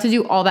 Like, I got to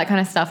do all that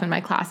kind of stuff in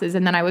my classes,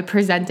 and then I would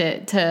present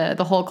it to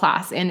the whole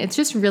class. And it's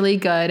just really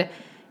good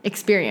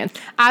experience.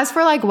 As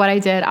for like what I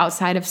did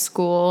outside of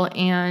school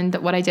and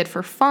what I did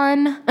for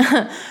fun,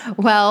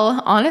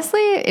 well,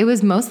 honestly, it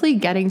was mostly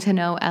getting to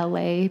know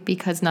LA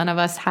because none of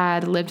us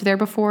had lived there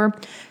before.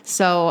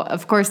 So,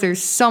 of course,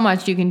 there's so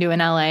much you can do in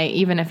LA,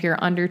 even if you're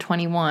under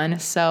 21.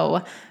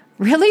 So,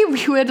 really,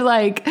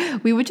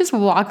 we would just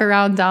walk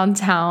around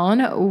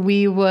downtown.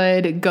 We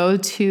would go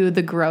to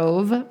the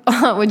Grove,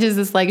 which is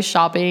this like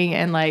shopping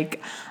and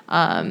like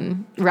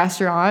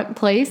restaurant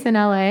place in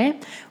LA.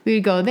 We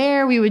would go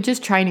there. We would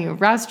just try new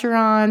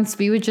restaurants.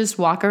 We would just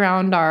walk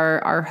around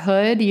our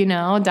hood,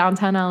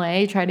 downtown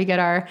LA, try to get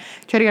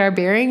our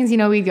bearings.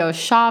 We'd go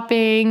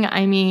shopping.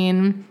 I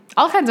mean,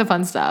 all kinds of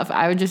fun stuff.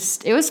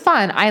 It was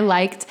fun.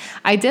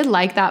 I did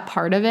like that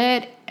part of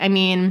it. I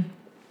mean,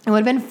 it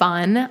would have been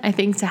fun, I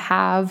think, to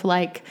have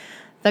like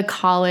the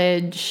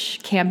college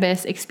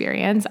campus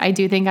experience. I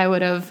do think I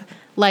would have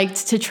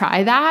liked to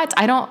try that.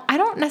 I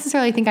don't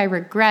necessarily think I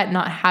regret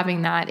not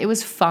having that. It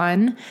was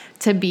fun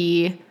to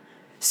be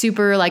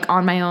super like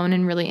on my own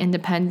and really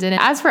independent.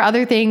 As for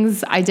other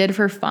things I did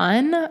for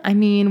fun, I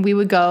mean, we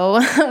would go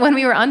when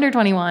we were under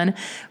 21,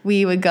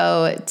 we would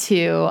go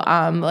to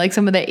like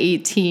some of the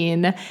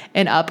 18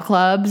 and up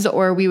clubs,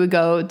 or we would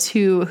go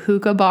to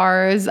hookah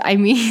bars. I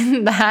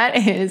mean, that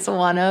is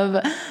one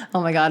of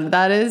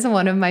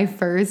my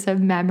first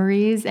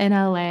memories in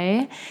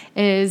LA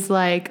is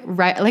like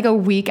a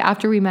week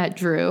after we met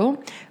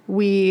Drew.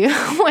 We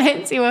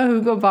went to a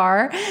hookah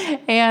bar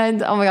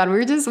and oh my God,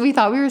 we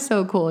thought we were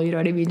so cool. You know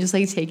what I mean? Just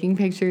like taking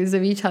pictures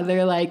of each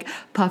other, like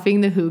puffing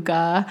the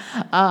hookah.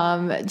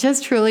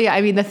 Just truly,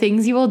 I mean, the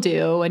things you will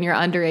do when you're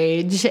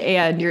underage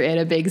and you're in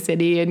a big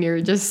city and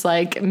you're just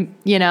like,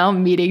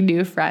 meeting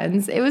new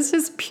friends. It was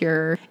just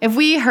pure. If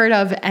we heard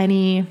of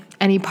any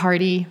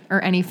party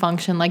or any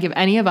function, like if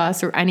any of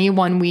us or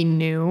anyone we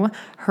knew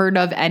heard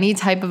of any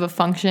type of a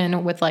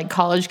function with like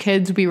college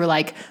kids, we were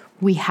like,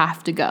 we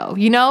have to go,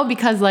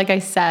 because like I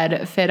said,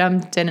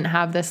 FIDM didn't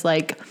have this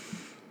like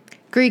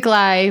Greek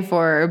life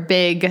or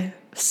big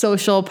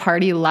social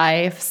party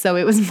life. So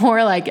it was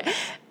more like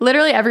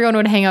literally everyone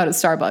would hang out at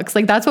Starbucks.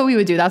 Like that's what we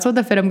would do. That's what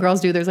the FIDM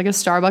girls do. There's like a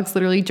Starbucks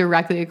literally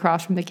directly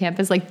across from the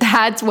campus. Like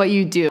that's what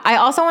you do. I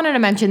also wanted to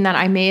mention that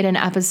I made an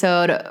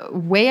episode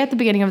way at the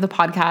beginning of the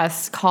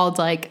podcast called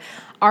like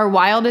our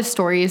wildest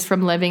stories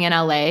from living in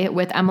LA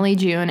with Emily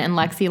June and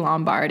Lexi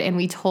Lombard. And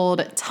we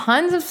told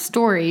tons of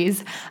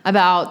stories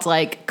about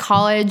like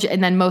college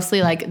and then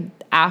mostly like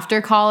after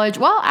college.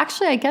 Well,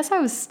 actually, I guess I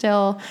was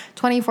still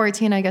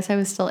 2014. I guess I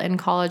was still in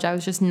college. I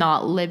was just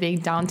not living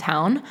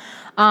downtown.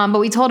 But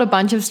we told a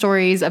bunch of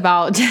stories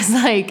about just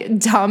like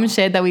dumb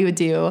shit that we would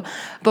do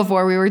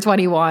before we were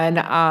 21.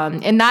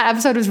 And that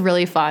episode was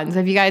really fun. So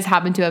if you guys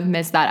happen to have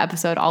missed that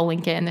episode, I'll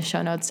link it in the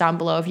show notes down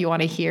below if you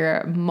want to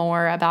hear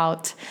more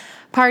about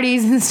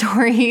parties and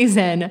stories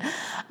and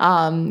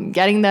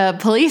getting the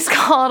police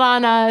called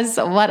on us.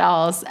 What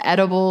else?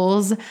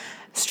 Edibles,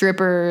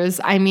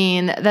 strippers. I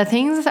mean, the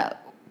things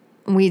that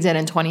we did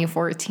in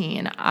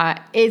 2014,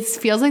 it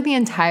feels like the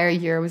entire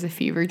year was a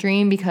fever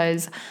dream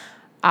because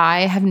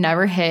I have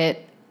never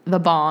hit the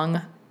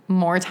bong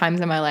more times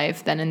in my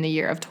life than in the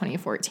year of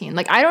 2014.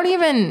 Like, I don't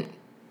even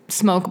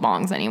smoke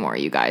bongs anymore,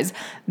 you guys.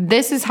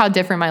 This is how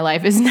different my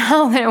life is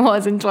now than it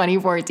was in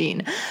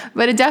 2014.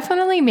 But it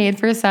definitely made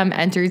for some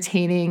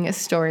entertaining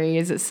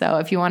stories. So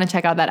if you want to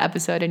check out that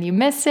episode and you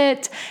missed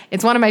it,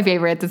 it's one of my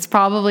favorites. It's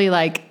probably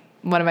like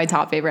one of my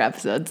top favorite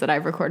episodes that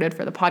I've recorded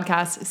for the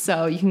podcast.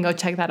 So you can go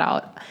check that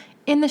out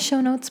in the show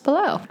notes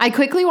below. I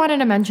quickly wanted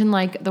to mention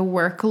like the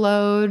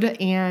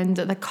workload and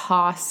the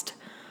cost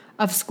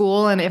of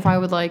school and if I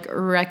would like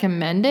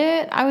recommend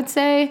it, I would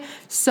say.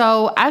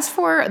 So as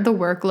for the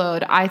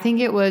workload, I think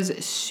it was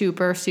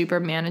super,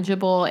 super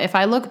manageable. If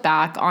I look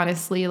back,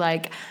 honestly,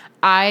 like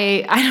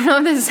I don't know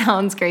if this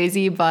sounds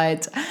crazy,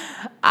 but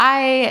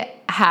I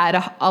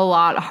had a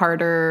lot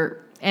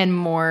harder and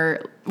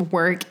more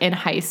work in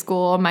high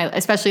school,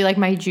 especially like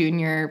my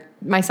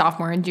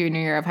sophomore and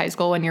junior year of high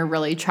school when you're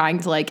really trying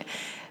to like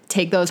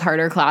take those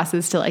harder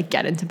classes to like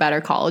get into better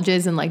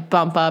colleges and like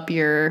bump up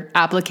your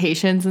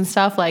applications and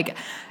stuff. Like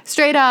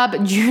straight up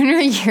junior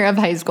year of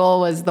high school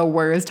was the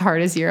worst,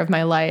 hardest year of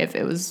my life.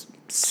 It was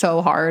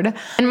so hard.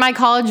 And my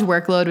college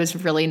workload was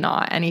really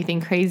not anything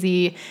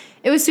crazy.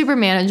 It was super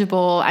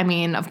manageable. I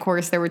mean, of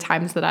course, there were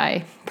times that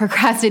I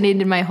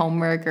procrastinated my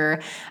homework or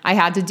I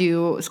had to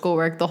do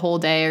schoolwork the whole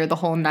day or the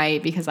whole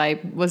night because I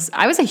was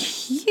a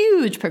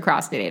huge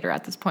procrastinator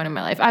at this point in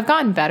my life. I've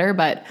gotten better,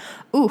 but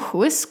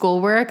with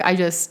schoolwork,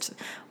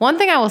 one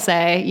thing I will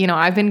say,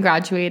 I've been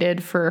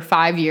graduated for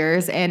 5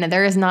 years and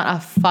there is not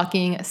a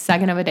fucking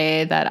second of a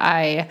day that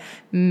I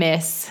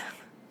miss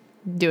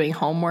doing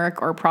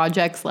homework or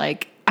projects.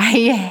 Like, I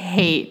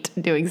hate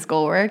doing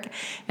schoolwork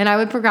and I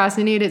would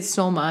procrastinate it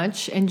so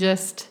much, and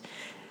just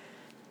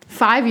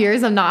 5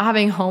 years of not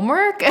having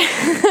homework,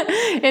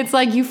 it's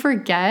like you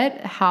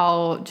forget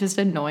how just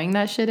annoying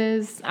that shit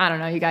is. I don't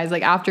know, you guys,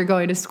 like after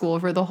going to school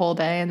for the whole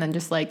day and then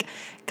just like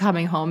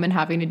coming home and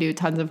having to do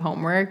tons of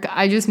homework,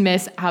 I just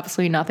miss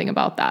absolutely nothing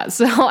about that.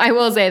 So I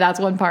will say that's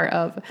one part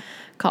of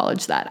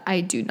college that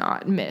I do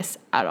not miss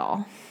at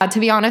all. To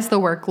be honest, the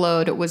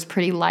workload was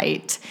pretty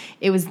light.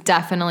 It was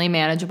definitely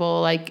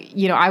manageable. Like,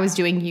 I was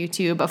doing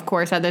YouTube, of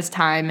course, at this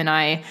time, and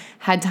I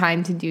had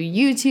time to do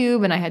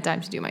YouTube, and I had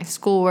time to do my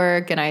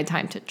schoolwork, and I had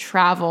time to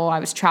travel. I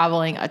was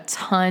traveling a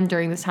ton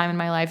during this time in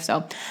my life,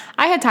 so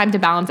I had time to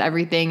balance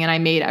everything, and I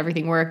made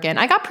everything work, and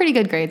I got pretty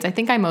good grades. I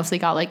think I mostly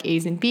got like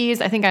A's and B's.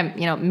 I think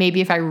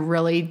maybe if I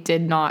really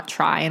did not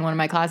try in one of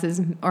my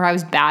classes, or I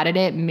was bad at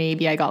it,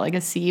 maybe I got like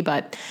a C,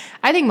 but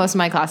I think most of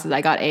my classes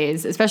I got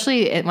A's,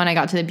 especially when I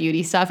got to the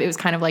beauty stuff. It was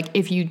kind of like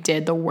if you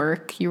did the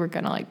work, you were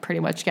going to like pretty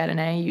much get an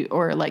A,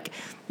 or like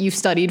you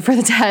studied for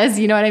the test,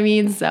 you know what I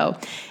mean? So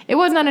it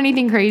was not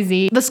anything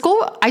crazy. The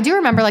school, I do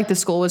remember like the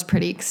school was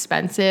pretty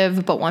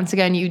expensive, but once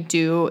again, you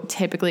do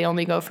typically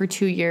only go for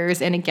 2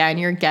 years. And again,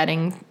 you're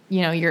getting,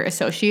 your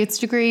associate's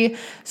degree.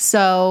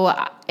 So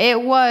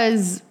it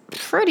was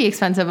pretty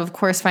expensive. Of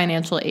course,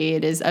 financial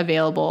aid is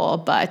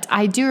available, but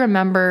I do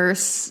remember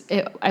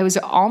I was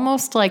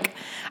almost like,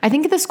 I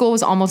think the school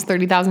was almost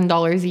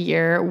 $30,000 a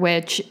year,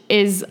 which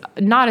is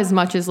not as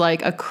much as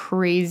like a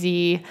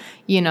crazy,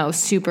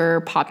 super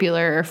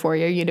popular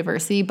 4-year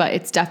university, but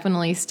it's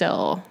definitely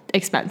still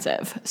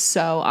expensive.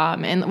 So,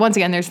 and once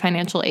again, there's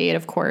financial aid,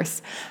 of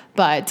course,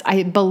 but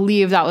I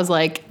believe that was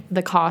like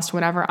the cost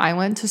whenever I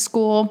went to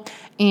school.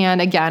 And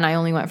again, I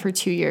only went for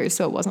 2 years,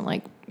 so it wasn't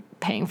like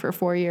paying for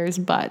 4 years,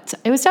 but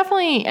it was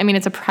definitely,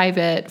 it's a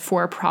private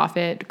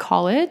for-profit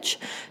college,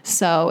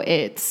 so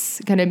it's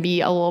going to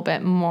be a little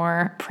bit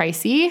more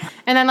pricey.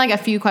 And then like a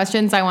few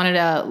questions I wanted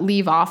to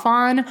leave off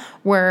on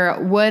were,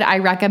 would I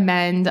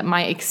recommend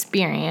my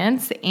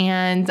experience?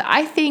 And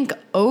I think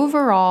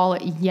overall,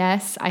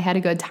 yes, I had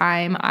a good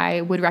time.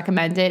 I would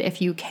recommend it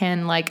if you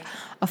can like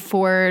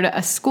afford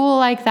a school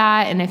like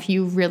that, and if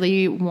you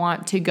really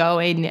want to go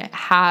and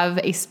have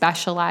a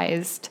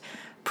specialized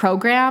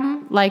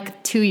program,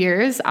 like 2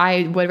 years,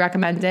 I would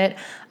recommend it.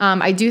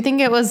 I do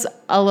think it was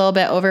a little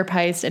bit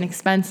overpriced and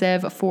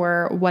expensive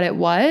for what it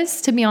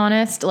was, to be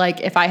honest. Like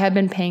if I had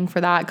been paying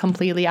for that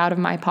completely out of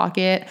my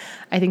pocket,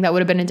 I think that would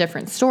have been a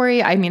different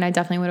story. I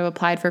definitely would have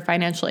applied for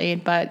financial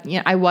aid, but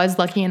I was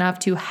lucky enough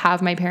to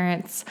have my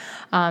parents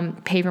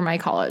pay for my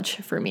college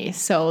for me.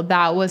 So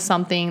that was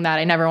something that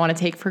I never want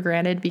to take for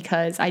granted,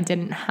 because I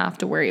didn't have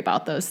to worry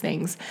about those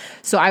things.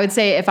 So I would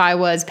say if I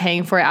was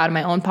paying for it out of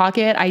my own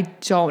pocket, I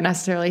don't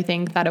necessarily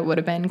think that it would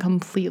have been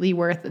completely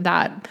worth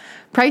that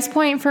price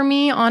point for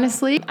me,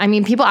 honestly.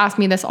 People ask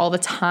me this all the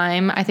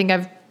time. I think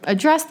I've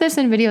addressed this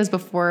in videos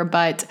before,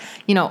 but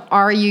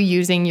are you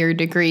using your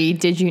degree?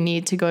 Did you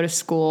need to go to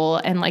school?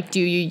 And like, do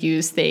you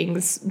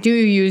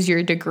use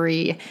your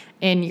degree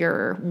in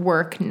your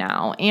work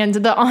now? And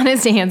the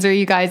honest answer,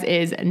 you guys,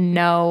 is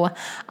no.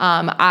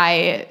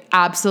 I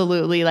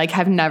absolutely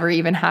have never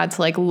even had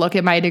to look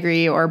at my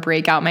degree or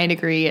break out my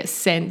degree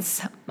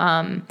since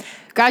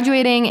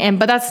graduating.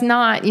 But that's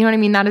not,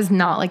 that is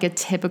not a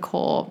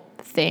typical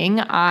thing.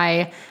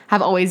 I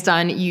have always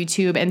done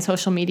YouTube and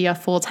social media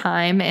full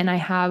time, and I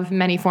have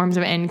many forms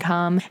of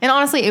income. And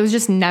honestly, it was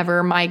just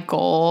never my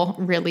goal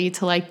really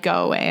to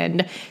go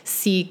and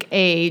seek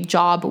a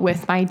job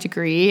with my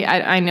degree.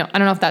 I don't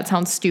know if that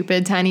sounds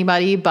stupid to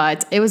anybody,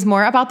 but it was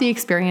more about the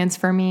experience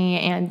for me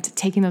and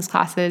taking those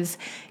classes,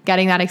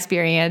 getting that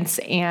experience.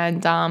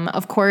 And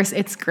of course,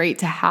 it's great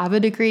to have a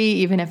degree,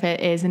 even if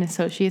it is an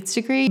associate's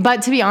degree.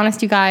 But to be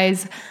honest, you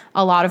guys,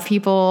 a lot of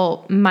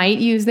people might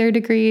use their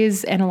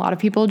degrees, and a lot of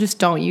people just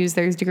don't use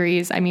their degrees.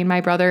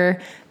 My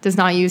brother does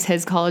not use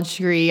his college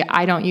degree.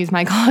 I don't use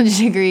my college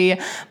degree.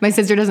 My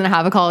sister doesn't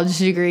have a college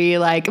degree.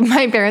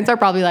 My parents are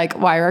probably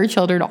why are our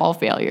children all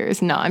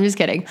failures? No, I'm just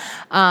kidding.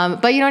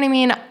 But you know what I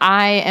mean?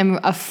 I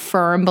am a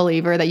firm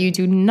believer that you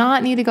do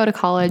not need to go to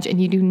college,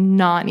 and you do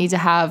not need to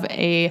have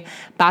a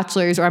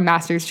bachelor's or a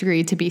master's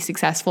degree to be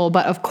successful.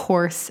 But of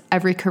course,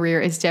 every career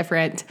is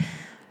different.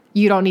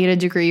 You don't need a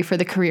degree for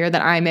the career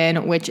that I'm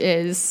in, which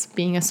is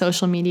being a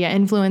social media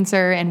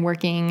influencer and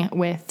working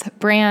with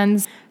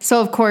brands.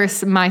 So of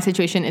course, my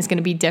situation is going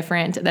to be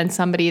different than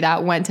somebody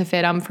that went to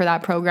FIDM for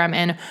that program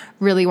and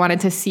really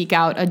wanted to seek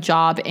out a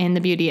job in the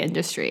beauty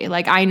industry.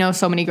 I know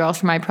so many girls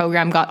from my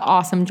program got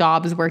awesome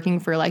jobs working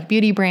for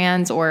beauty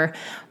brands or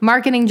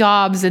marketing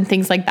jobs and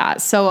things like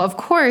that. So of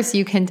course,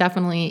 you can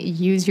definitely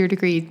use your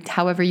degree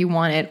however you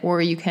want it,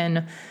 or you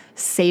can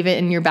save it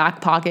in your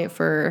back pocket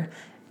for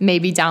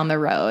maybe down the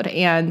road.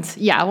 And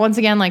yeah, once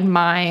again,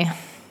 I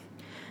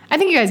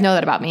think you guys know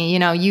that about me.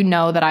 You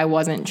know that I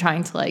wasn't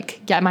trying to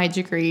get my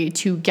degree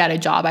to get a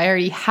job. I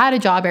already had a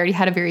job. I already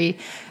had a very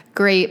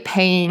great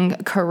paying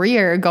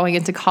career going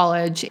into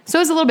college. So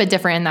it was a little bit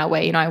different in that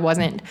way. I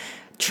wasn't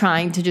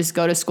trying to just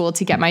go to school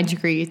to get my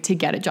degree to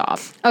get a job.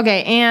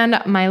 Okay, and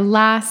my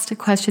last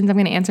questions I'm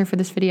going to answer for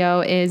this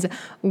video is,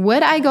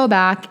 would I go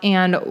back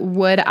and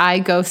would I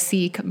go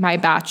seek my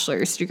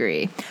bachelor's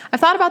degree? I've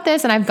thought about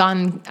this, and I've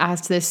gotten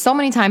asked this so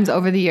many times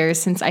over the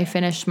years since I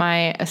finished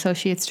my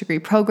associate's degree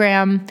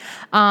program.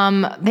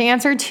 The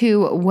answer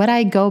to would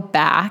I go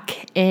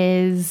back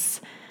is,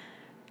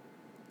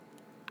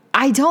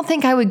 I don't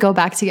think I would go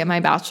back to get my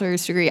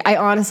bachelor's degree. I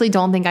honestly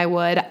don't think I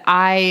would.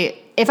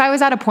 if I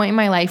was at a point in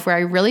my life where I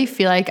really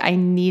feel like I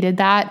needed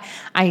that,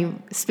 I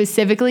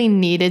specifically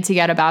needed to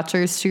get a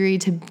bachelor's degree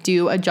to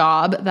do a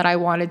job that I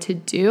wanted to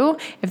do,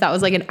 if that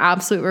was like an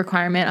absolute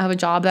requirement of a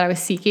job that I was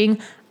seeking,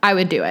 I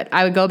would do it.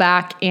 I would go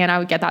back and I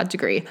would get that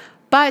degree.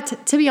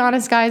 But to be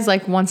honest, guys,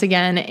 like once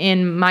again,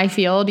 in my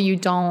field, you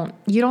don't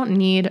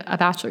need a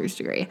bachelor's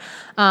degree.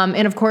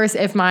 And of course,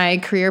 if my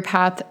career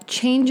path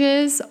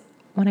changes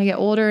when I get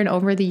older and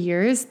over the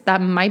years, that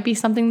might be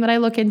something that I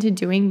look into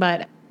doing,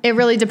 but it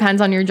really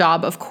depends on your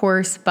job, of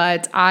course.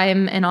 But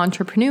I'm an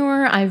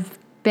entrepreneur. I've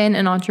been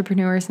an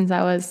entrepreneur since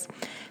I was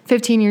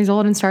 15 years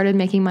old and started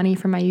making money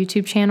from my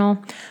YouTube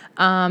channel.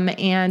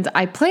 And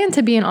I plan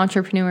to be an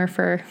entrepreneur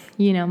for,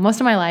 most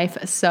of my life.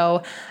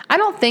 So I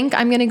don't think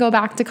I'm going to go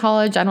back to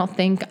college. I don't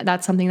think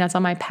that's something that's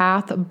on my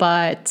path,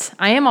 but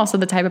I am also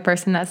the type of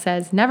person that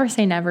says never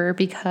say never,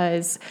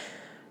 because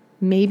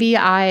maybe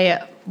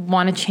I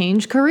want to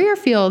change career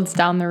fields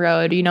down the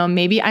road.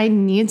 Maybe I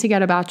need to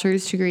get a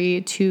bachelor's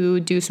degree to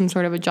do some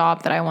sort of a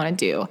job that I want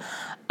to do.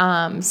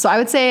 So I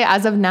would say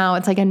as of now,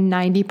 it's like a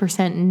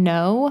 90%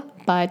 no,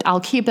 but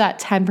I'll keep that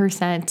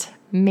 10%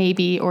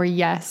 maybe or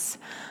yes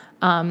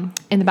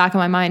in the back of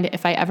my mind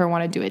if I ever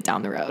want to do it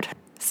down the road.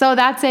 So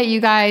that's it,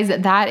 you guys.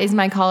 That is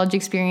my college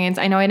experience.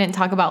 I know I didn't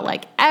talk about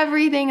like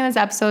everything in this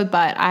episode,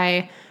 but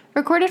I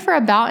recorded for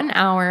about an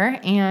hour,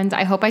 and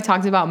I hope I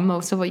talked about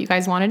most of what you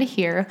guys wanted to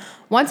hear.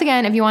 Once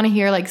again, if you want to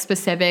hear like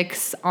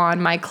specifics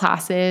on my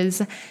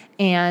classes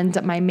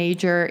and my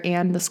major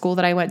and the school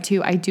that I went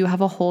to, I do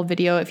have a whole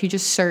video. If you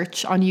just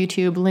search on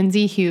YouTube,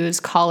 Lindsay Hughes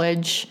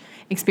College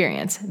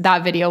Experience,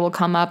 that video will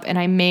come up. And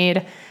I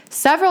made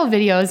several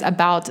videos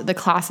about the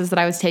classes that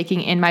I was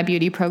taking in my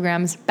beauty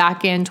programs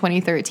back in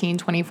 2013,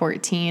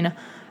 2014.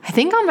 I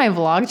think on my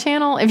vlog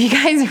channel. If you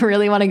guys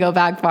really want to go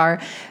back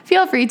far,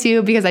 feel free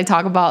to, because I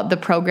talk about the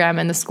program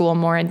and the school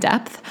more in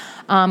depth.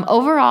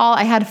 Overall,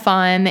 I had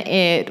fun.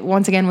 It,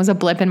 once again, was a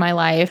blip in my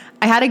life.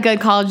 I had a good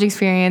college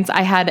experience.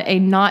 I had a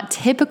not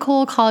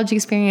typical college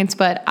experience,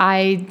 but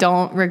I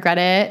don't regret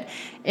it.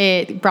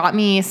 It brought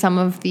me some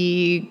of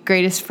the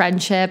greatest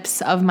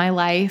friendships of my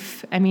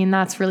life. I mean,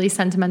 that's really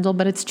sentimental,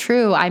 but it's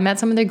true. I met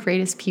some of the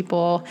greatest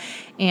people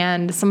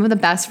and some of the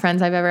best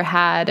friends I've ever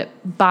had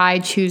by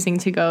choosing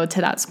to go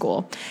to that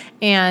school.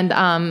 And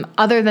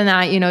other than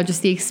that,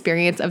 just the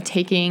experience of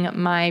taking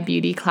my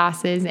beauty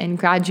classes and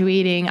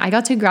graduating. I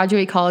got to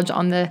graduate college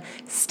on the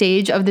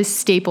stage of the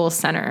Staples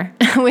Center,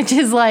 which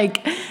is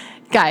like,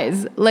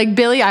 guys, like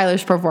Billie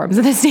Eilish performs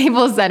at the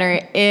Staples Center.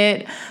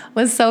 It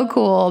was so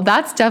cool.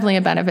 That's definitely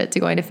a benefit to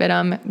going to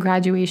FIDM.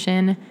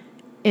 Graduation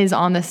is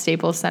on the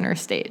Staples Center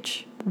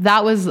stage.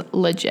 That was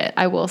legit.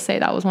 I will say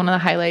that was one of the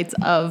highlights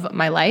of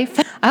my life.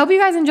 I hope you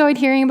guys enjoyed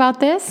hearing about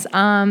this.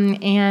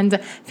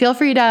 And feel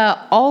free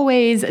to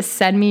always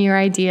send me your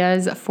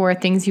ideas for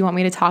things you want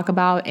me to talk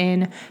about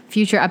in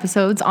future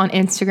episodes on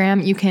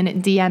Instagram. You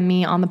can DM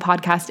me on the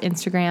podcast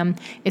Instagram.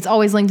 It's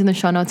always linked in the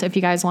show notes if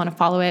you guys want to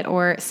follow it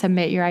or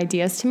submit your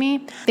ideas to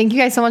me. Thank you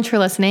guys so much for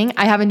listening.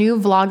 I have a new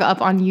vlog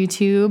up on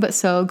YouTube,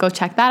 so go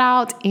check that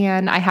out.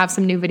 And I have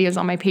some new videos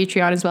on my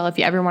Patreon as well if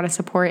you ever want to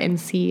support and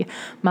see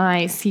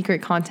my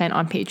secret content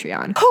on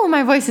Patreon. Oh,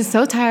 my voice is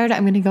so tired.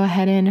 I'm going to go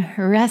ahead and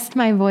rest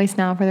my voice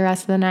now for the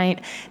rest of the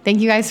night.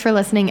 Thank you guys for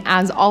listening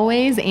as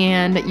always,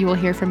 and you will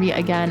hear from me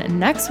again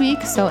next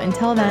week. So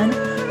until then,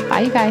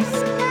 bye you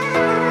guys.